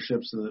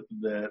partnerships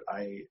that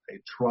I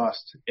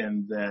trust,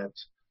 and that,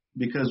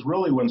 because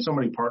really when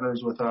somebody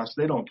partners with us,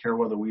 they don't care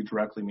whether we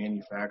directly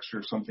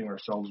manufacture something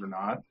ourselves or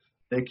not.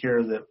 They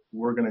care that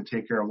we're going to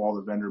take care of all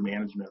the vendor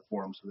management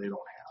for them so they don't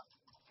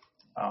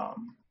have.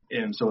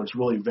 And so it's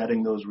really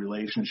vetting those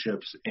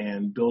relationships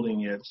and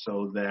building it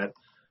so that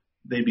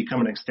they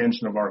become an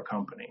extension of our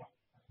company.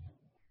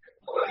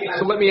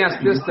 So let me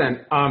ask this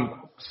then.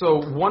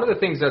 So one of the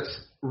things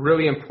that's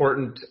really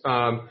important,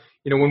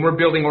 when we're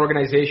building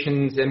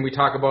organizations, and we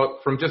talk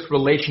about from just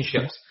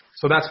relationships.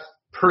 So that's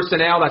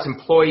personnel, that's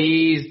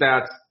employees,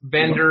 that's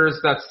vendors,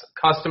 that's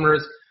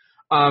customers.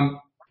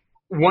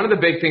 One of the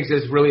big things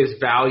is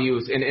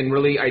values, and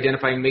really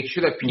identifying, make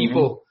sure that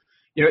people,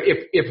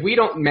 if we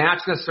don't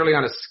match necessarily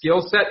on a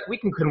skill set, we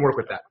can work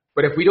with that.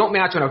 But if we don't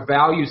match on a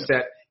value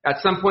set,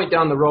 at some point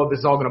down the road, this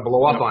is all going to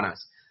blow up on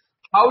us.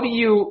 How do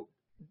you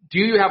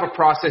have a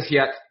process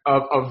yet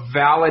of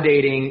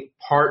validating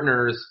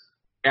partners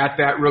at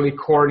that really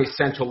core and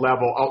essential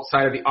level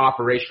outside of the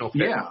operational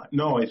fit? Yeah,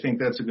 no, I think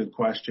that's a good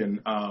question.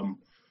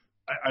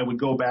 I would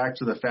go back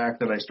to the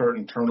fact that I start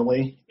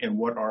internally, and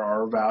what are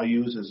our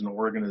values as an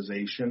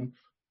organization.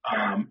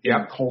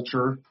 And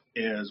culture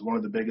is one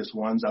of the biggest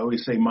ones. I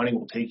always say money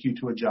will take you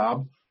to a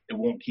job. It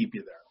won't keep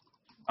you there.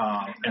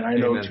 And I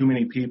know too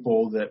many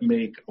people that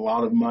make a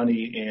lot of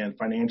money and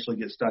financially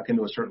get stuck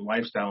into a certain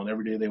lifestyle, and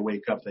every day they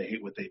wake up, they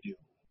hate what they do.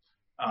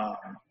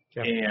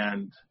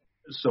 And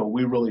so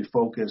we really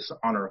focus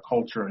on our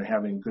culture and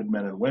having good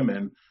men and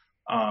women.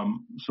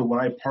 So when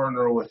I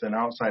partner with an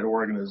outside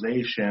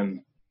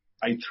organization,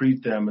 I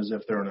treat them as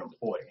if they're an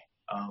employee.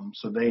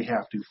 So they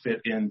have to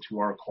fit into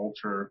our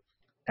culture,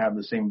 have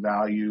the same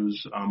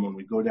values. When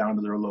we go down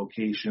to their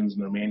locations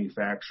and their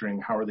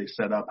manufacturing, how are they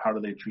set up? How do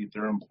they treat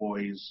their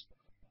employees?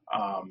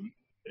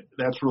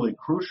 That's really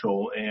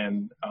crucial,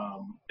 and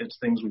it's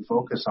things we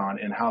focus on,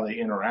 and how they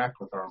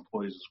interact with our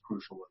employees is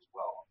crucial as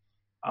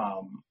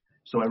well.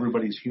 So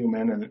everybody's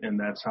human, and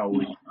that's how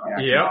we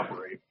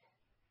operate.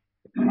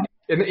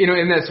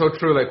 And that's so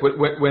true. Like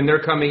when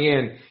they're coming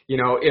in,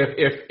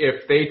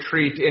 if they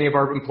treat any of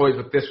our employees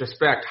with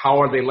disrespect,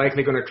 how are they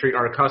likely going to treat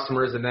our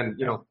customers and then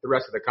the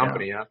rest of the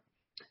company? Yeah.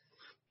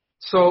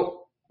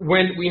 So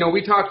when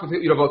we talked with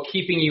about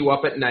keeping you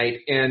up at night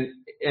and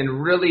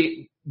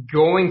really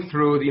going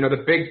through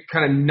the big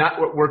kind of nut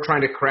what we're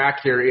trying to crack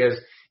here is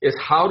is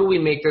how do we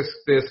make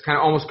this kind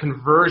of almost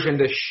conversion,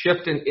 this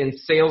shift in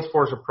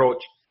Salesforce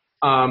approach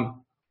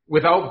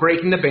without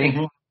breaking the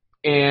bank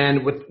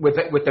and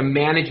with the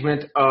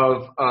management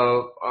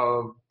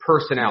of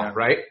personnel,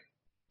 right?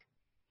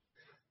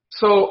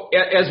 So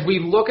as we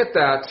look at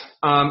that,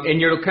 and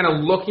you're kind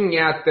of looking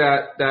at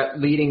that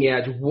leading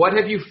edge, what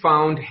have you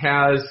found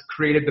has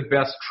created the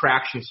best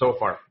traction so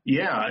far?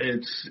 Yeah,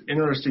 it's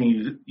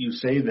interesting you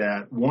say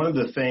that. One of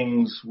the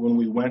things when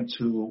we went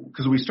to,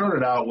 because we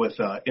started out with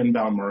an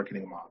inbound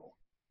marketing model.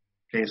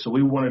 Okay, so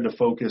we wanted to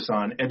focus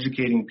on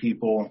educating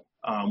people.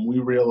 We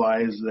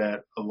realized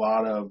that a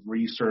lot of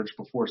research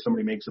before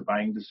somebody makes a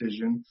buying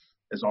decision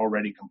is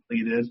already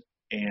completed,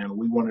 and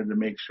we wanted to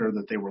make sure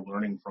that they were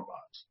learning from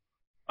us.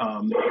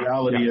 The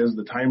reality is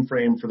the time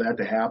frame for that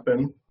to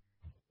happen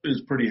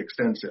is pretty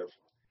extensive.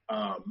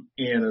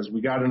 And as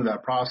we got into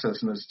that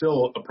process, and it's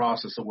still a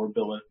process that we're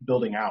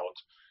building out,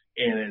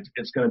 and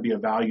it's going to be a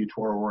value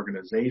to our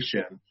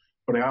organization.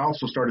 But I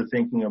also started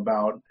thinking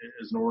about,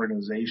 as an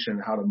organization,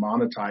 how to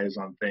monetize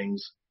on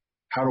things.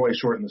 How do I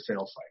shorten the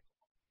sales cycle?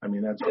 I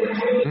mean, that's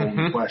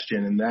a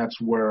question. And that's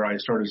where I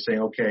started saying,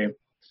 okay,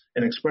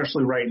 and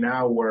especially right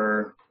now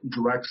where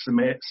direct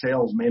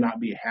sales may not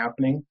be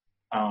happening,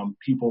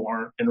 people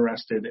aren't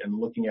interested in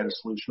looking at a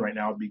solution right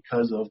now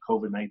because of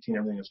COVID-19,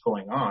 everything that's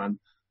going on.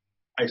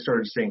 I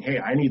started saying, hey,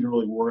 I need to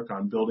really work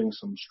on building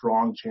some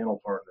strong channel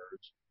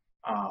partners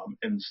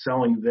and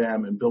selling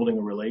them and building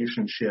a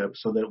relationship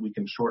so that we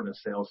can shorten the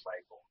sales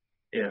cycle.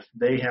 If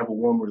they have a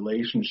warm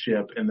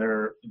relationship and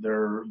they're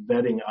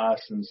vetting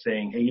us and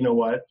saying, hey, you know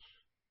what?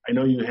 I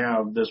know you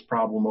have this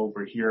problem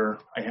over here.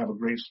 I have a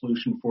great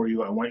solution for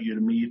you. I want you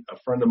to meet a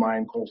friend of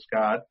mine, Cole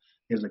Scott.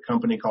 He has a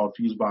company called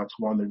Fusebox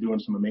One. They're doing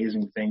some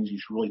amazing things. You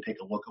should really take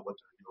a look at what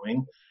they're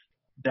doing.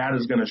 That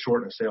is going to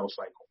shorten a sales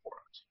cycle for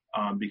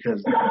us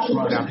because the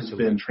trust has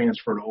been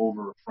transferred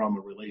over from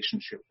a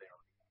relationship there.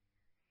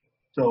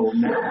 So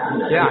now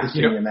we're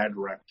focusing in that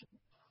direction.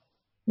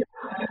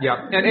 Yeah,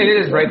 and it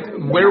is right.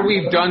 Where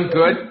we've done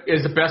good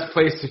is the best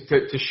place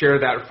to share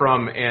that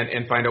from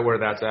and find out where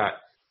that's at.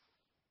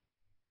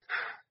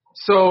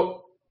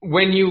 So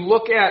when you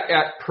look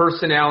at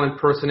personnel and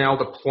personnel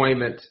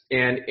deployment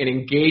and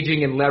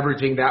engaging and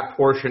leveraging that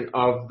portion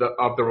of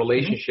the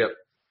relationship,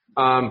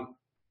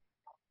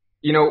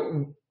 you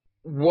know,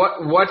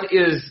 what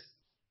is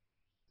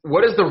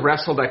the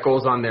wrestle that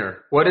goes on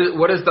there? What is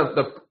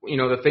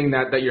the thing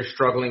that you're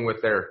struggling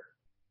with there?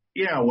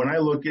 Yeah, when I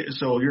look at,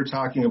 so you're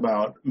talking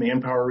about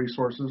manpower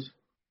resources?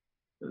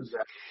 I'm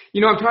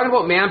talking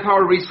about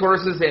manpower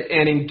resources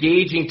and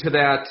engaging to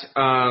that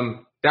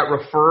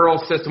referral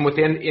system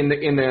within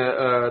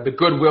the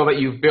goodwill that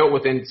you've built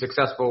within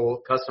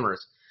successful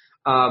customers.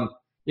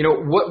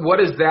 What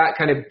is that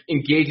kind of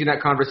engaging that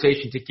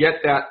conversation to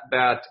get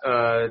that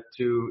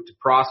to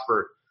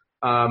prosper?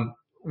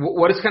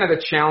 What is kind of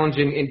the challenge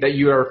that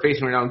you are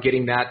facing right now in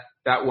getting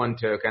that one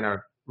to kind of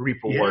reap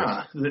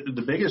rewards? Yeah,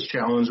 the biggest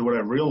challenge, what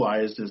I've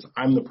realized is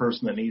I'm the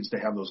person that needs to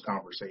have those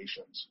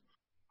conversations.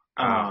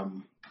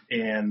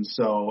 And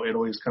so it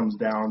always comes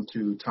down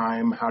to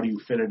time. How do you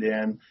fit it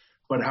in?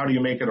 But how do you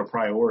make it a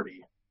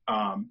priority?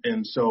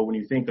 And so when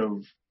you think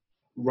of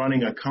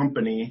running a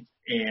company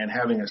and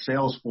having a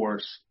sales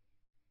force,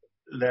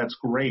 that's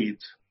great.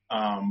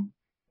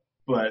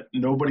 But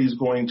nobody's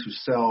going to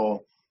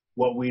sell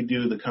what we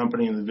do, the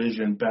company and the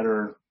vision,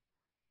 better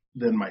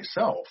than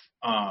myself.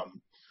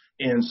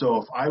 And so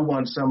if I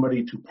want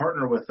somebody to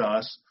partner with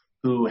us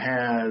who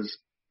has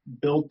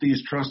built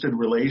these trusted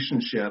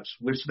relationships,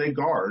 which they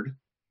guard,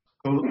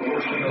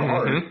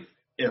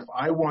 if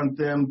I want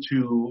them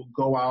to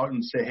go out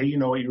and say, hey, you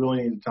know what, you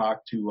really need to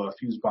talk to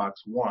Fusebox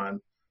One,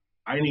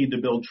 I need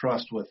to build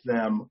trust with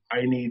them.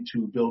 I need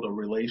to build a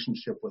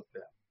relationship with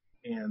them.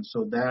 And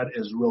so that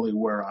is really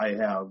where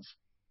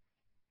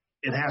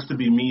it has to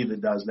be me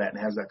that does that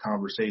and has that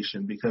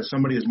conversation, because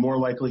somebody is more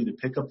likely to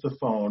pick up the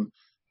phone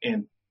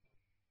and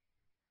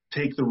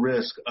take the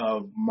risk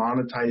of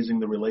monetizing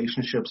the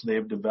relationships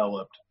they've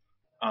developed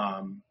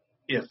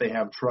if they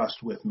have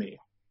trust with me.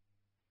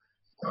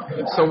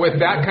 So with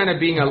that kind of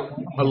being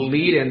a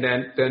lead-in,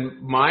 then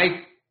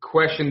my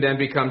question then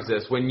becomes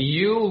this. When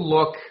you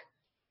look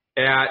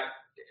at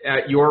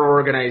your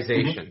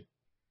organization,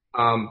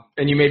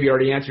 and you may be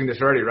already answering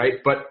this already,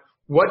 right? But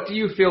what do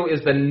you feel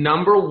is the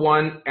number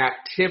one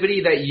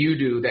activity that you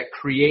do that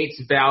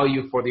creates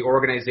value for the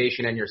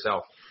organization and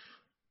yourself?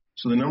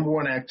 So the number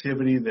one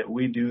activity that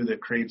we do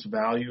that creates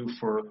value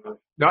for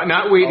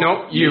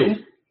you,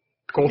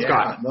 Cole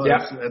Scott.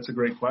 That's a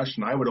great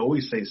question. I would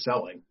always say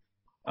selling.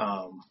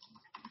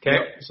 Okay.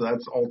 So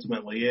that's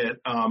ultimately it.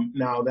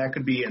 Now that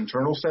could be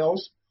internal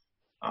sales,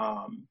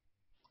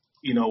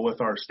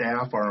 with our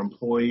staff, our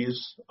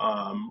employees,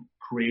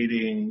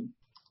 creating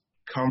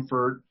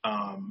comfort,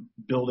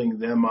 building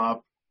them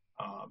up,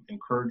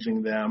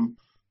 encouraging them.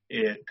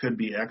 It could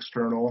be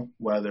external,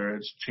 whether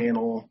it's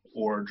channel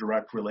or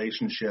direct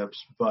relationships.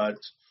 But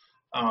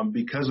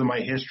because of my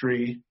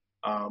history,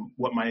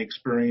 what my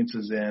experience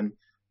is in,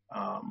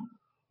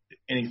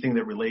 anything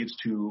that relates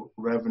to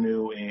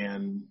revenue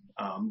and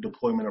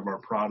deployment of our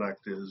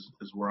product is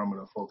where I'm going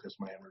to focus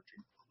my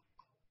energy.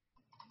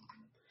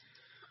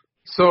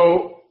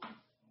 So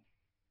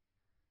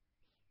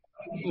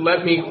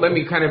let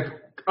me kind of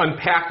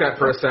unpack that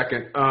for a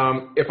second.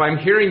 If I'm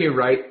hearing you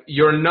right,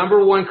 your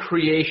number one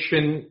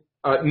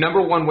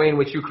way in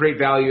which you create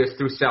value is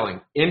through selling,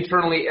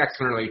 internally,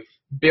 externally,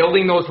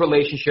 building those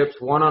relationships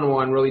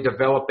one-on-one, really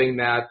developing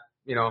that,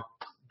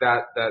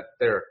 that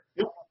there.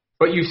 Yep.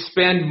 But you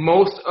spend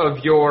most of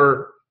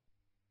your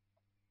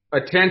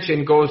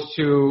attention goes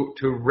to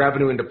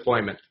revenue and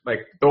deployment, like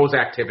those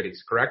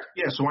activities, correct?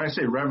 Yeah. So when I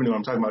say revenue,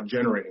 I'm talking about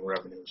generating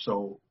revenue.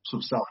 So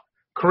selling.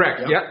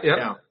 Correct. Yep.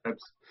 Yeah.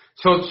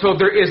 So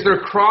is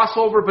there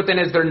crossover, but then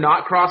is there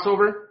not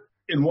crossover?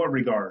 In what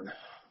regard?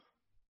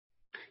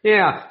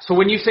 Yeah. So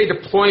when you say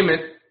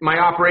deployment, my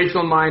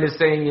operational mind is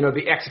saying,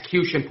 the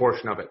execution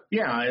portion of it.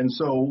 Yeah. And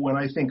so when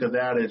I think of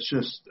that, it's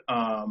just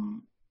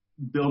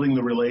building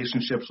the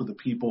relationships with the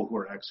people who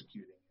are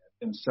executing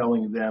it and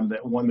selling them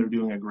that, one, they're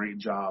doing a great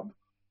job,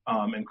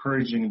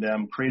 encouraging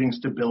them, creating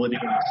stability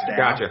in the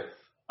staff. Gotcha.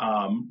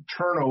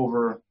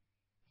 Turnover,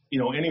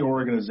 any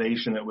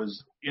organization that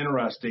was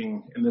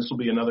interesting, and this will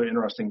be another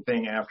interesting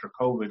thing after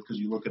COVID because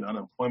you look at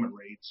unemployment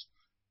rates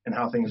and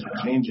how things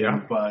are changing,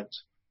 yeah. But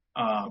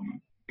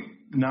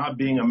not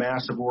being a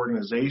massive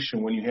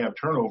organization, when you have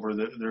turnover,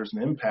 there's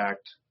an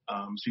impact.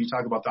 So you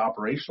talk about the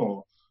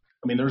operational,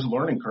 there's a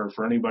learning curve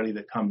for anybody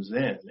that comes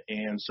in.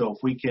 And so if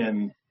we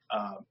can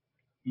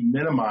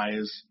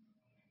minimize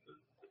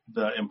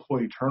the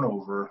employee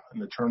turnover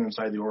and the turn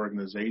inside the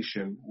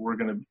organization, we're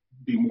going to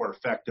be more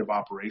effective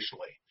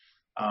operationally.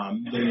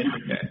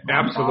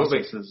 Absolutely.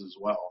 Processes as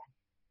well.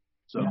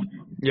 So.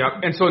 Yeah.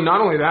 And so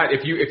not only that,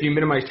 if you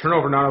minimize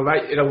turnover, not only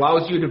that, it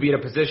allows you to be in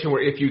a position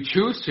where if you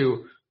choose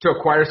to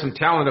acquire some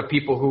talent of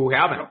people who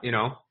haven't,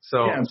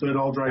 so. Yeah. And so it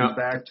all drives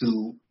back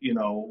to,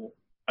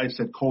 I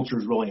said culture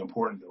is really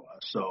important to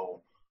us.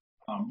 So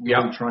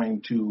really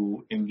trying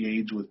to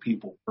engage with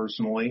people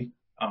personally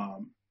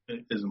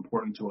is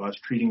important to us,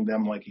 treating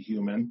them like a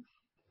human.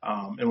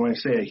 And when I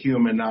say a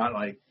human, not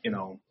like,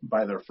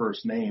 by their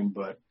first name,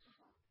 but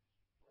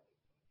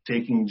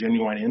taking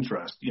genuine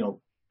interest,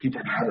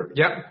 people matter.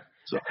 Yep.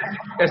 So,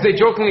 as they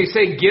jokingly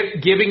say,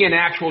 giving an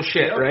actual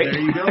shit, right?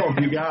 There you go.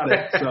 You got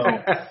it. So,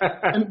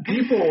 and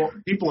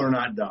people are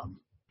not dumb.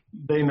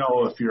 They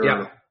know if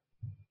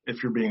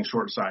you're being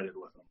short-sighted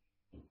with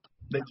them.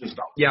 They just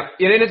don't. Yeah.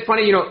 And it's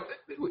funny,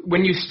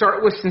 when you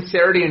start with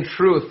sincerity and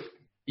truth,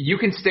 you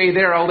can stay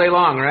there all day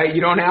long, right? You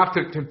don't have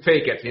to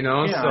fake it, Yeah.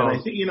 So. And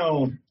I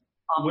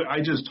think,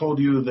 I just told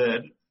you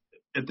that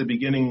at the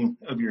beginning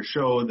of your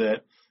show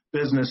that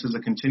business is a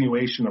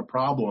continuation of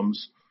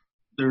problems.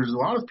 There's a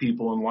lot of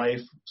people in life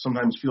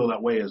sometimes feel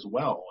that way as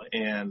well.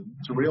 And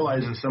to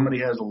realize that somebody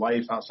has a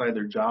life outside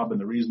their job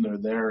and the reason they're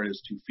there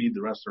is to feed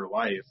the rest of their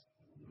life.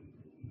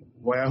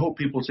 Boy, I hope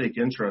people take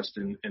interest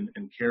and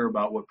care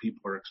about what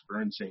people are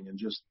experiencing and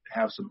just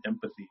have some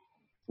empathy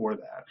for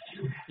that.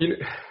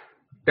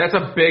 That's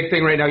a big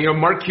thing right now.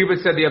 Mark Cuban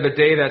said the other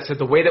day that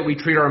the way that we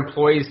treat our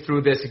employees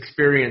through this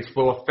experience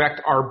will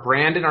affect our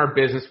brand and our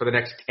business for the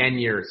next 10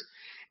 years.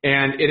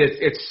 And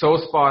it's so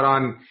spot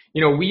on.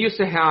 We used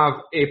to have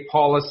a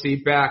policy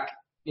back,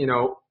 a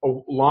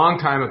long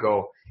time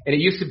ago, and it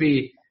used to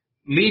be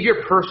leave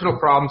your personal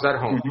problems at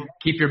home. Mm-hmm.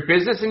 Keep your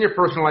business and your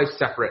personal life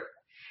separate.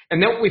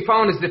 And then what we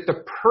found is that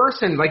the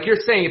person, like you're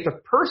saying, if the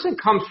person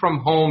comes from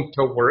home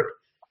to work,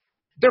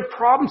 their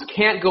problems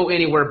can't go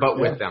anywhere but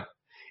with them.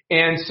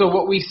 And so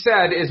what we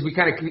said is we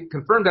kind of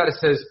confirmed that.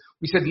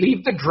 We said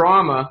leave the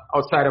drama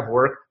outside of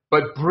work,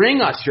 but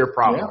bring us your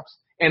problems.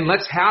 Yeah. And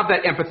let's have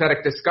that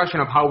empathetic discussion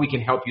of how we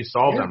can help you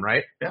solve them,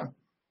 right? Yeah.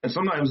 And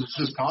sometimes it's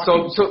just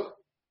talking. So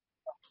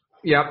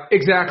yeah,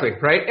 exactly,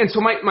 right? And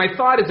so my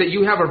thought is that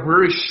you have a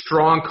very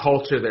strong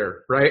culture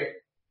there, right?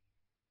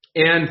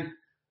 And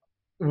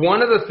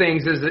one of the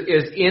things is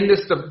in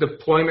this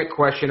deployment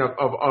question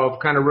of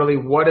kind of really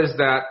what is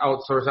that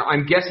outsource?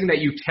 I'm guessing that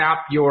you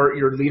tap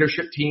your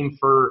leadership team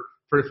for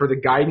the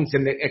guidance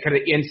and the kind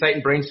of insight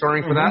and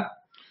brainstorming for that?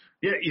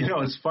 Yeah,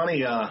 it's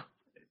funny.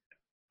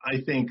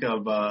 I think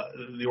of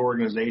the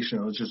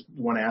organization as just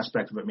one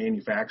aspect of it,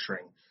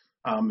 manufacturing.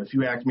 If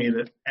you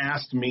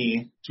asked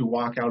me to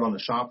walk out on the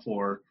shop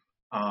floor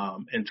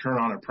and turn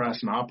on a press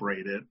and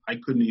operate it, I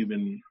wouldn't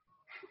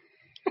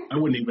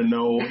even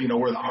know,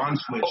 where the on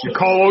switch is.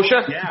 Call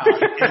OSHA? Yeah.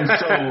 And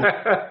so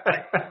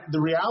the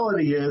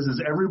reality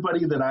is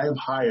everybody that I've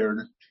hired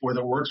or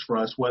that works for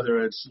us,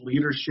 whether it's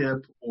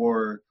leadership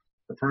or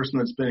the person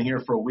that's been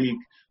here for a week,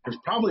 there's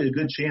probably a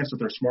good chance that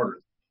they're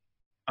smarter.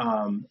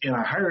 And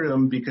I hired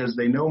them because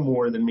they know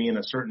more than me in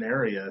a certain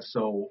area.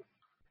 So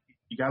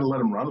you got to let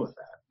them run with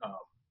that.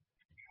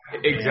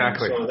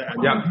 Exactly. So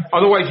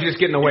otherwise you just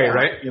get in the way,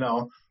 right?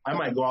 I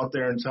might go out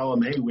there and tell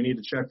them, hey, we need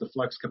to check the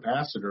flex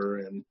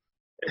capacitor and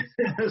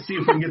see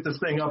if we can get this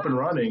thing up and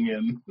running.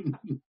 And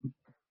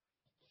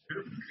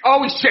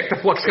always check the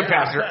flux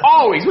capacitor.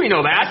 Always. We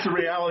know that. That's the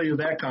reality of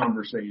that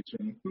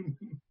conversation.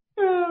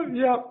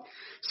 Yeah.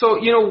 So,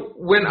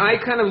 when I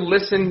kind of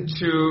listen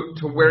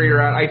to where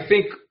you're at, I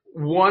think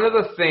one of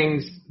the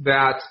things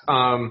that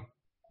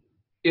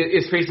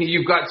is facing,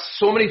 you've got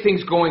so many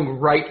things going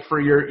right for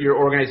your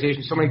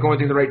organization, so many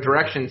going in the right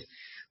directions.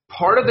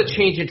 Part of the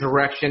change in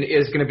direction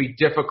is going to be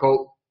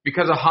difficult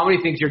because of how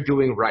many things you're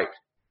doing right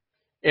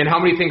and how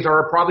many things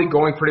are probably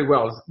going pretty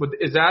well.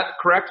 Is that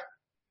correct?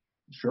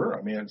 Sure.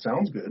 I mean, it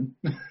sounds good.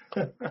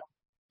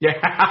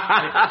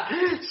 Yeah.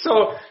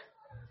 So,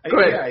 go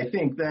ahead. Yeah, I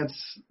think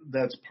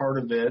that's part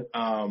of it.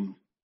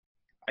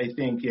 I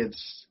think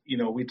it's,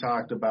 we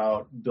talked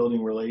about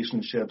building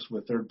relationships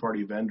with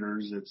third-party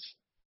vendors. It's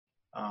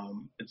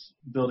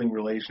building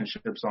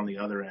relationships on the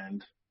other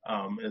end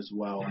as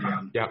well.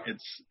 And yeah.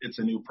 It's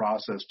a new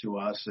process to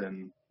us.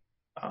 And,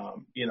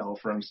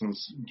 for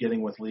instance,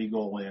 getting with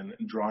legal and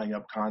drawing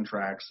up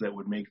contracts that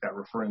would make that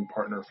referring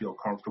partner feel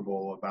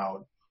comfortable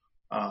about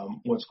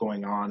what's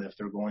going on if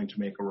they're going to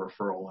make a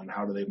referral and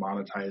how do they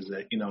monetize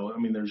it.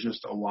 There's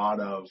just a lot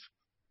of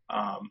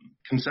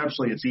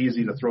conceptually it's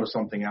easy to throw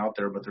something out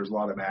there, but there's a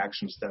lot of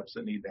action steps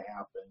that need to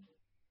happen.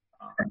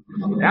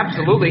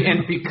 Absolutely.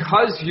 And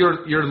because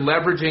you're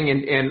leveraging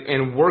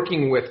and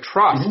working with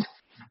trust,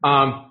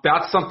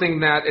 that's something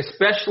that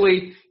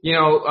especially,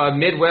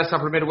 Midwest,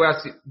 upper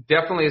Midwest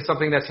definitely is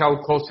something that's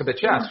held close to the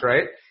chest,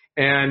 right?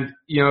 And,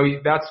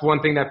 that's one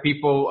thing that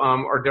people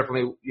are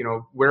definitely,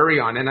 wary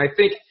on. And I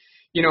think,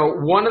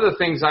 one of the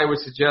things I would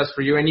suggest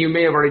for you, and you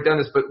may have already done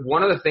this, but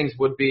one of the things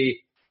would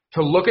be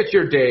to look at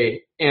your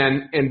day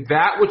and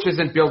that which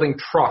isn't building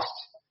trust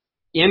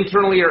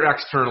internally or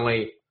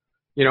externally,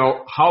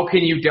 how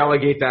can you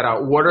delegate that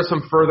out? What are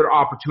some further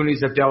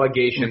opportunities of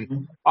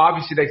delegation?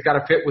 Obviously, that's got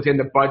to fit within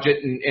the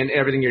budget and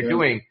everything you're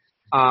doing.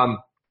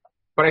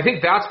 But I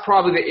think that's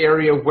probably the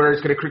area where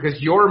it's going to create,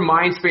 because your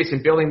mind space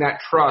in building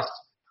that trust,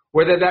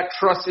 whether that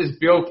trust is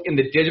built in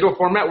the digital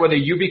format, whether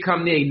you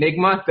become the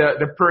enigma,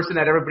 the person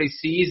that everybody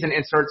sees and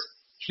starts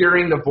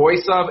hearing the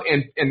voice of,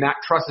 and that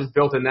trust is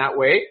built in that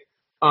way,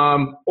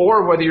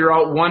 or whether you're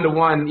out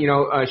one-to-one,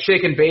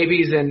 shaking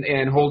babies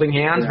and holding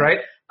hands, right?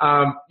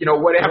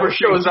 Whatever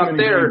shows up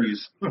there.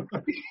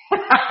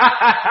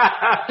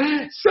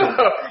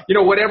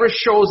 So, whatever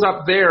shows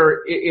up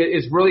there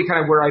is really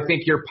kind of where I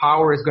think your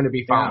power is going to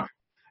be found.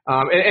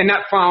 And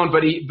not found,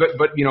 but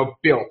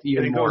built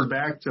even and it more. goes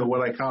back to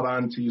what I caught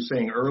on to you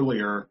saying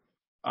earlier,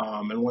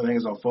 and one of the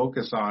things I'll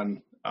focus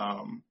on,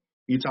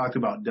 you talked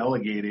about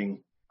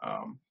delegating.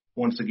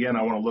 Once again,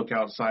 I want to look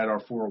outside our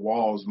four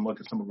walls and look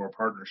at some of our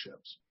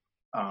partnerships.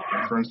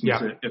 For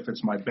instance, if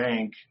it's my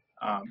bank,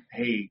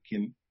 hey,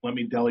 let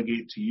me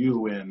delegate to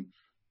you, and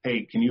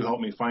hey, can you help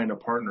me find a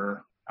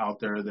partner out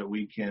there that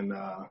we can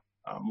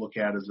look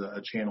at as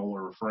a channel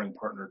or referring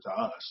partner to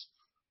us?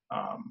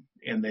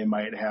 And they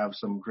might have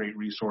some great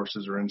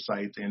resources or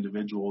insight to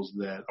individuals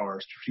that are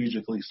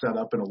strategically set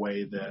up in a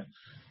way that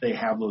they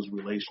have those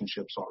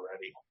relationships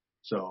already.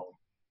 So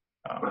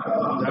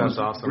that's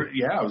awesome.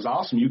 Yeah, it was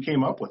awesome. You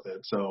came up with it.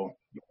 So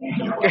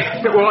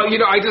well,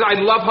 I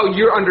love how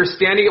you're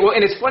understanding it. Well,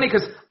 and it's funny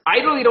because I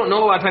really don't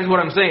know a lot of times what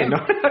I'm saying,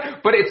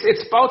 but it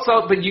spouts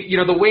out. But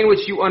the way in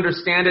which you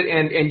understand it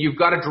and you've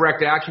got a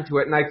direct action to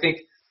it. And I think.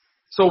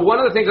 So one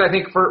of the things I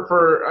think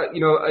for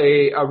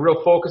a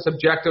real focus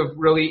objective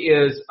really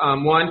is,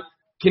 one,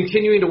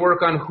 continuing to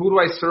work on who do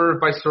I serve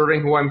by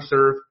serving who I'm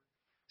served.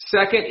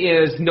 Second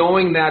is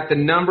knowing that the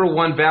number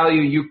one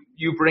value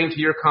you bring to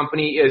your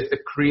company is the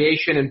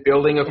creation and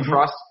building of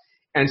trust.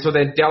 And so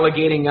then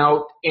delegating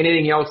out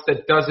anything else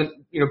that doesn't,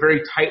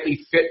 very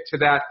tightly fit to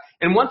that.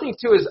 And one thing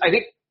too is I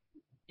think,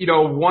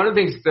 one of the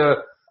things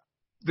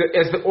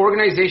as the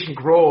organization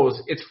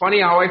grows, it's funny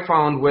how I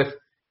found with,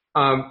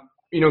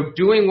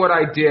 doing what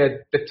I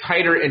did, the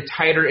tighter and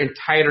tighter and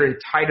tighter and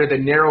tighter, the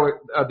narrower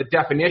the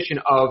definition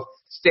of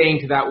staying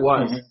to that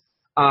was.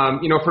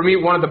 For me,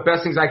 one of the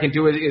best things I can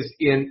do is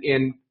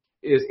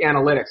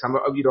analytics.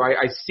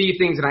 I see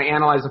things and I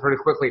analyze them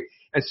pretty quickly.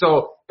 And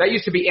so that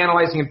used to be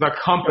analyzing the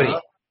company.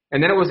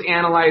 And then it was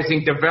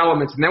analyzing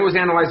developments, and then it was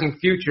analyzing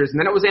futures, and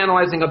then it was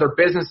analyzing other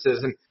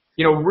businesses. And,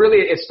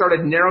 really it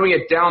started narrowing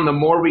it down the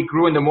more we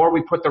grew and the more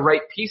we put the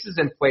right pieces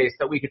in place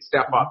that we could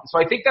step up. So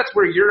I think that's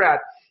where you're at.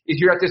 Is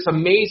you're at this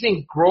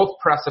amazing growth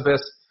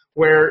precipice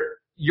where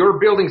you're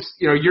building,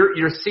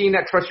 you're seeing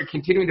that trust, you're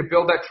continuing to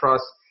build that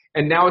trust,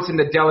 and now it's in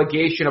the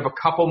delegation of a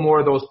couple more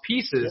of those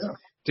pieces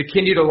to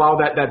continue to allow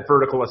that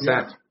vertical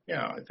ascent.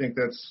 Yeah, I think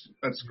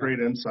that's great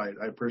insight.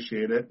 I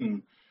appreciate it.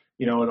 And,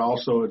 it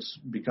also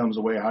becomes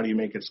a way, how do you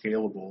make it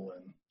scalable?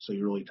 And so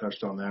you really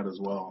touched on that as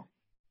well.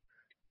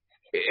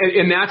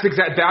 And that's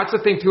the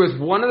thing too, is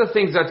one of the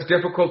things that's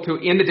difficult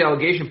in the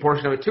delegation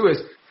portion of it too,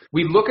 is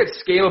we look at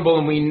scalable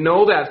and we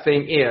know that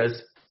thing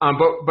is,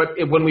 but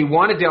when we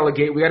want to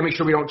delegate, we got to make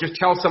sure we don't just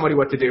tell somebody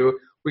what to do.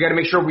 We got to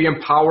make sure we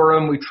empower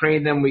them, we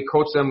train them, we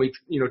coach them, we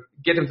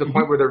get them to the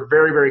point where they're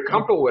very, very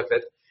comfortable with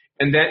it,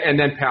 and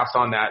then pass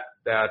on that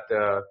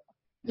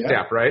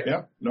step, right?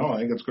 Yeah. No, I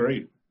think that's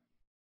great.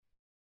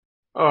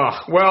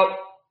 Well,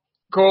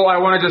 Cole, I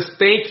want to just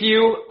thank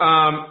you,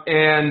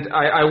 and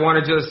I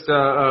want to just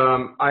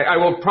I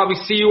will probably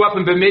see you up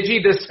in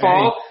Bemidji this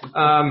fall.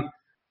 Hey.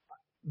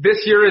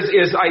 This year is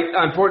the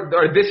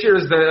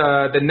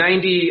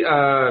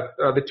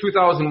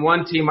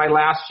 2001 team, my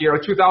last year, or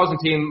 2000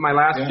 team, my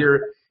last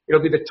year.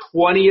 It'll be the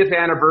 20th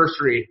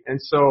anniversary,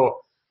 and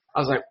so I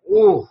was like,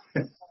 ooh,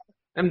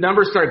 them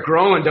numbers start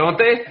growing, don't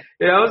they?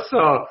 You know,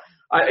 so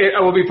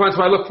it will be fun.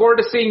 So I look forward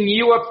to seeing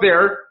you up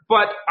there.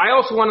 But I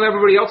also want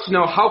everybody else to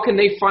know, how can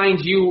they find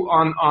you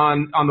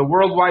on the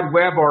World Wide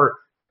Web or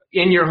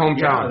in your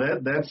hometown?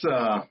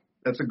 Yeah,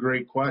 that's a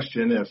great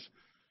question. If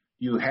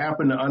you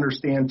happen to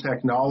understand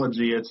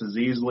technology, it's as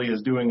easily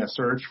as doing a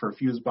search for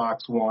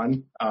Fusebox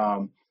One.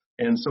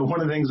 And so one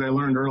of the things I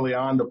learned early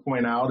on to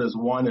point out is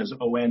one is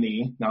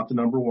O-N-E, not the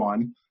number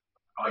one.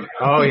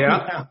 Oh,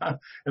 yeah.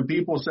 And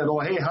people said,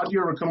 well, hey, how'd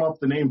you ever come up with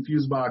the name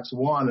Fusebox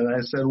One? And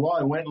I said, well,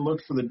 I went and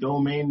looked for the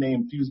domain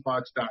name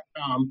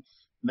fusebox.com.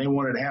 And they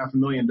wanted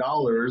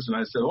 $500,000, and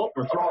I said, "Oh,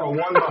 we're throwing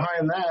a one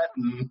behind that,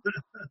 and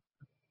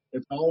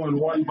it's all in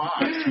one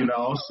box, you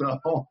know." So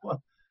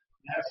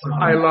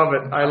I love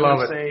it. I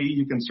love it. Say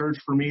you can search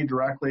for me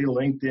directly: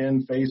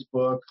 LinkedIn,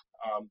 Facebook,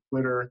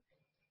 Twitter.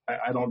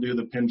 I don't do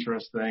the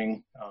Pinterest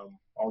thing,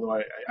 although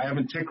I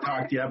haven't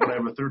TikToked yet, but I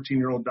have a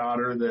 13-year-old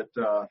daughter that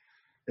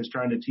is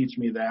trying to teach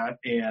me that.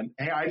 And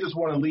hey, I just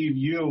want to leave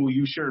you.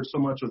 You shared so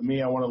much with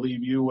me. I want to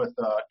leave you with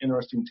an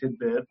interesting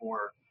tidbit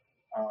or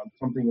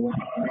something. Oh,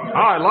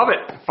 I love it.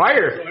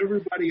 Fire. So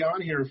everybody on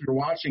here, if you're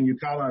watching, you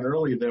caught on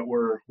early that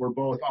we're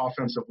both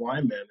offensive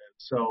linemen. And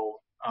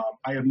so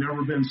I have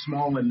never been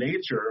small in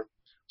nature.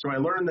 So I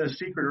learned this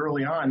secret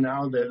early on,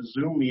 now that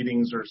Zoom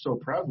meetings are so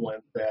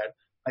prevalent, that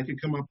I could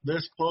come up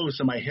this close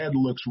and my head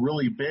looks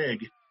really big.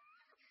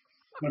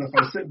 But if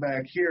I sit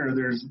back here,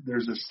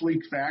 there's a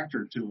sleek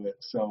factor to it.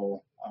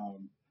 So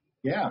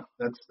yeah,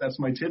 that's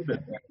my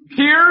tidbit.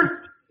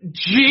 Pure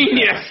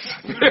genius.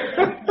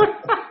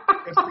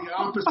 It's the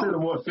opposite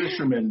of what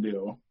fishermen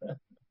do.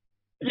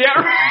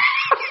 Yeah.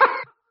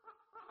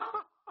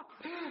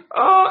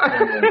 Oh,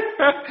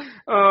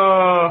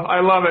 I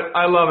love it.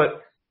 I love it.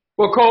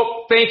 Well,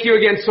 Cole, thank you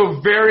again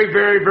so very,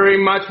 very, very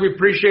much. We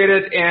appreciate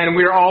it, and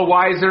we're all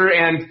wiser.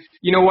 And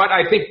you know what?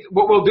 I think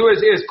what we'll do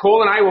is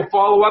Cole and I will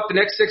follow up the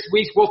next 6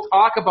 weeks. We'll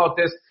talk about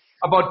this,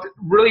 about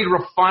really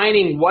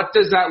refining what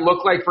does that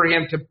look like for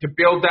him to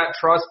build that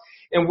trust.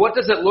 And what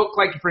does it look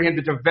like for him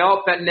to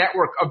develop that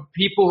network of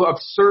people who have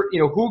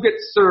who get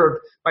served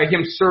by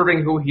him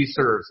serving who he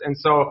serves? And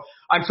so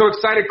I'm so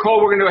excited,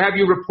 Cole. We're going to have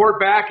you report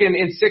back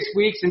in 6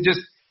 weeks and just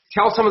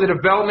tell some of the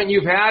development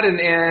you've had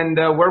and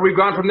where we've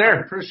gone from there.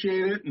 I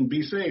appreciate it, and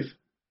be safe.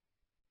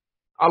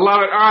 I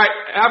love it. All right.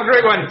 Have a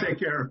great one. Take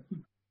care.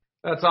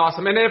 That's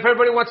awesome. And then if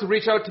everybody wants to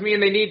reach out to me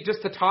and they need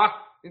just to talk,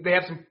 they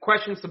have some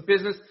questions, some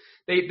business,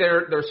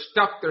 they're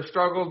stuck, they're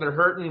struggling, they're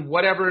hurting,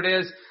 whatever it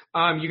is,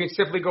 you can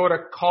simply go to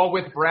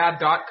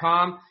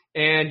callwithbrad.com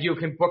and you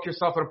can book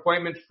yourself an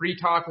appointment, free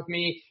talk with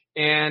me,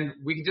 and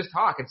we can just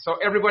talk. And so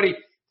everybody,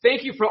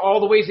 thank you for all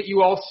the ways that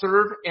you all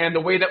serve and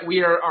the way that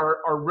we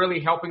are really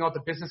helping out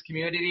the business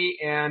community.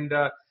 And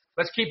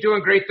let's keep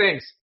doing great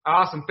things.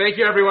 Awesome. Thank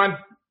you, everyone.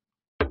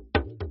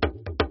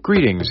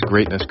 Greetings,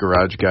 Greatness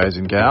Garage guys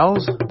and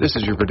gals. This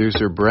is your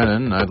producer,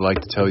 Brennan, and I'd like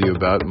to tell you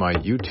about my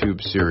YouTube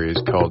series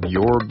called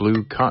Your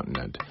Blue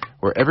Continent,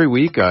 where every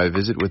week I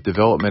visit with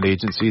development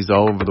agencies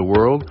all over the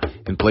world,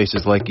 in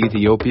places like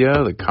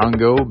Ethiopia, the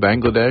Congo,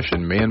 Bangladesh,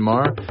 and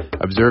Myanmar,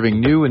 observing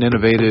new and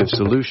innovative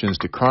solutions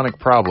to chronic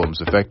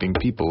problems affecting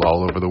people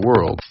all over the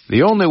world.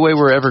 The only way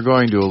we're ever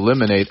going to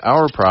eliminate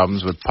our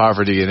problems with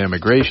poverty and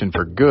immigration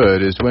for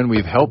good is when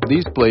we've helped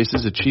these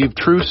places achieve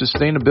true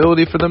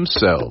sustainability for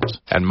themselves.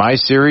 And my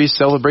series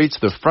celebrates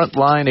the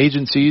frontline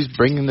agencies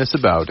bringing this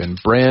about in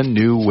brand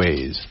new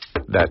ways.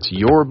 That's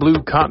Your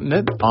Blue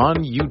Continent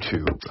on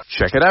YouTube.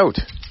 Check it out.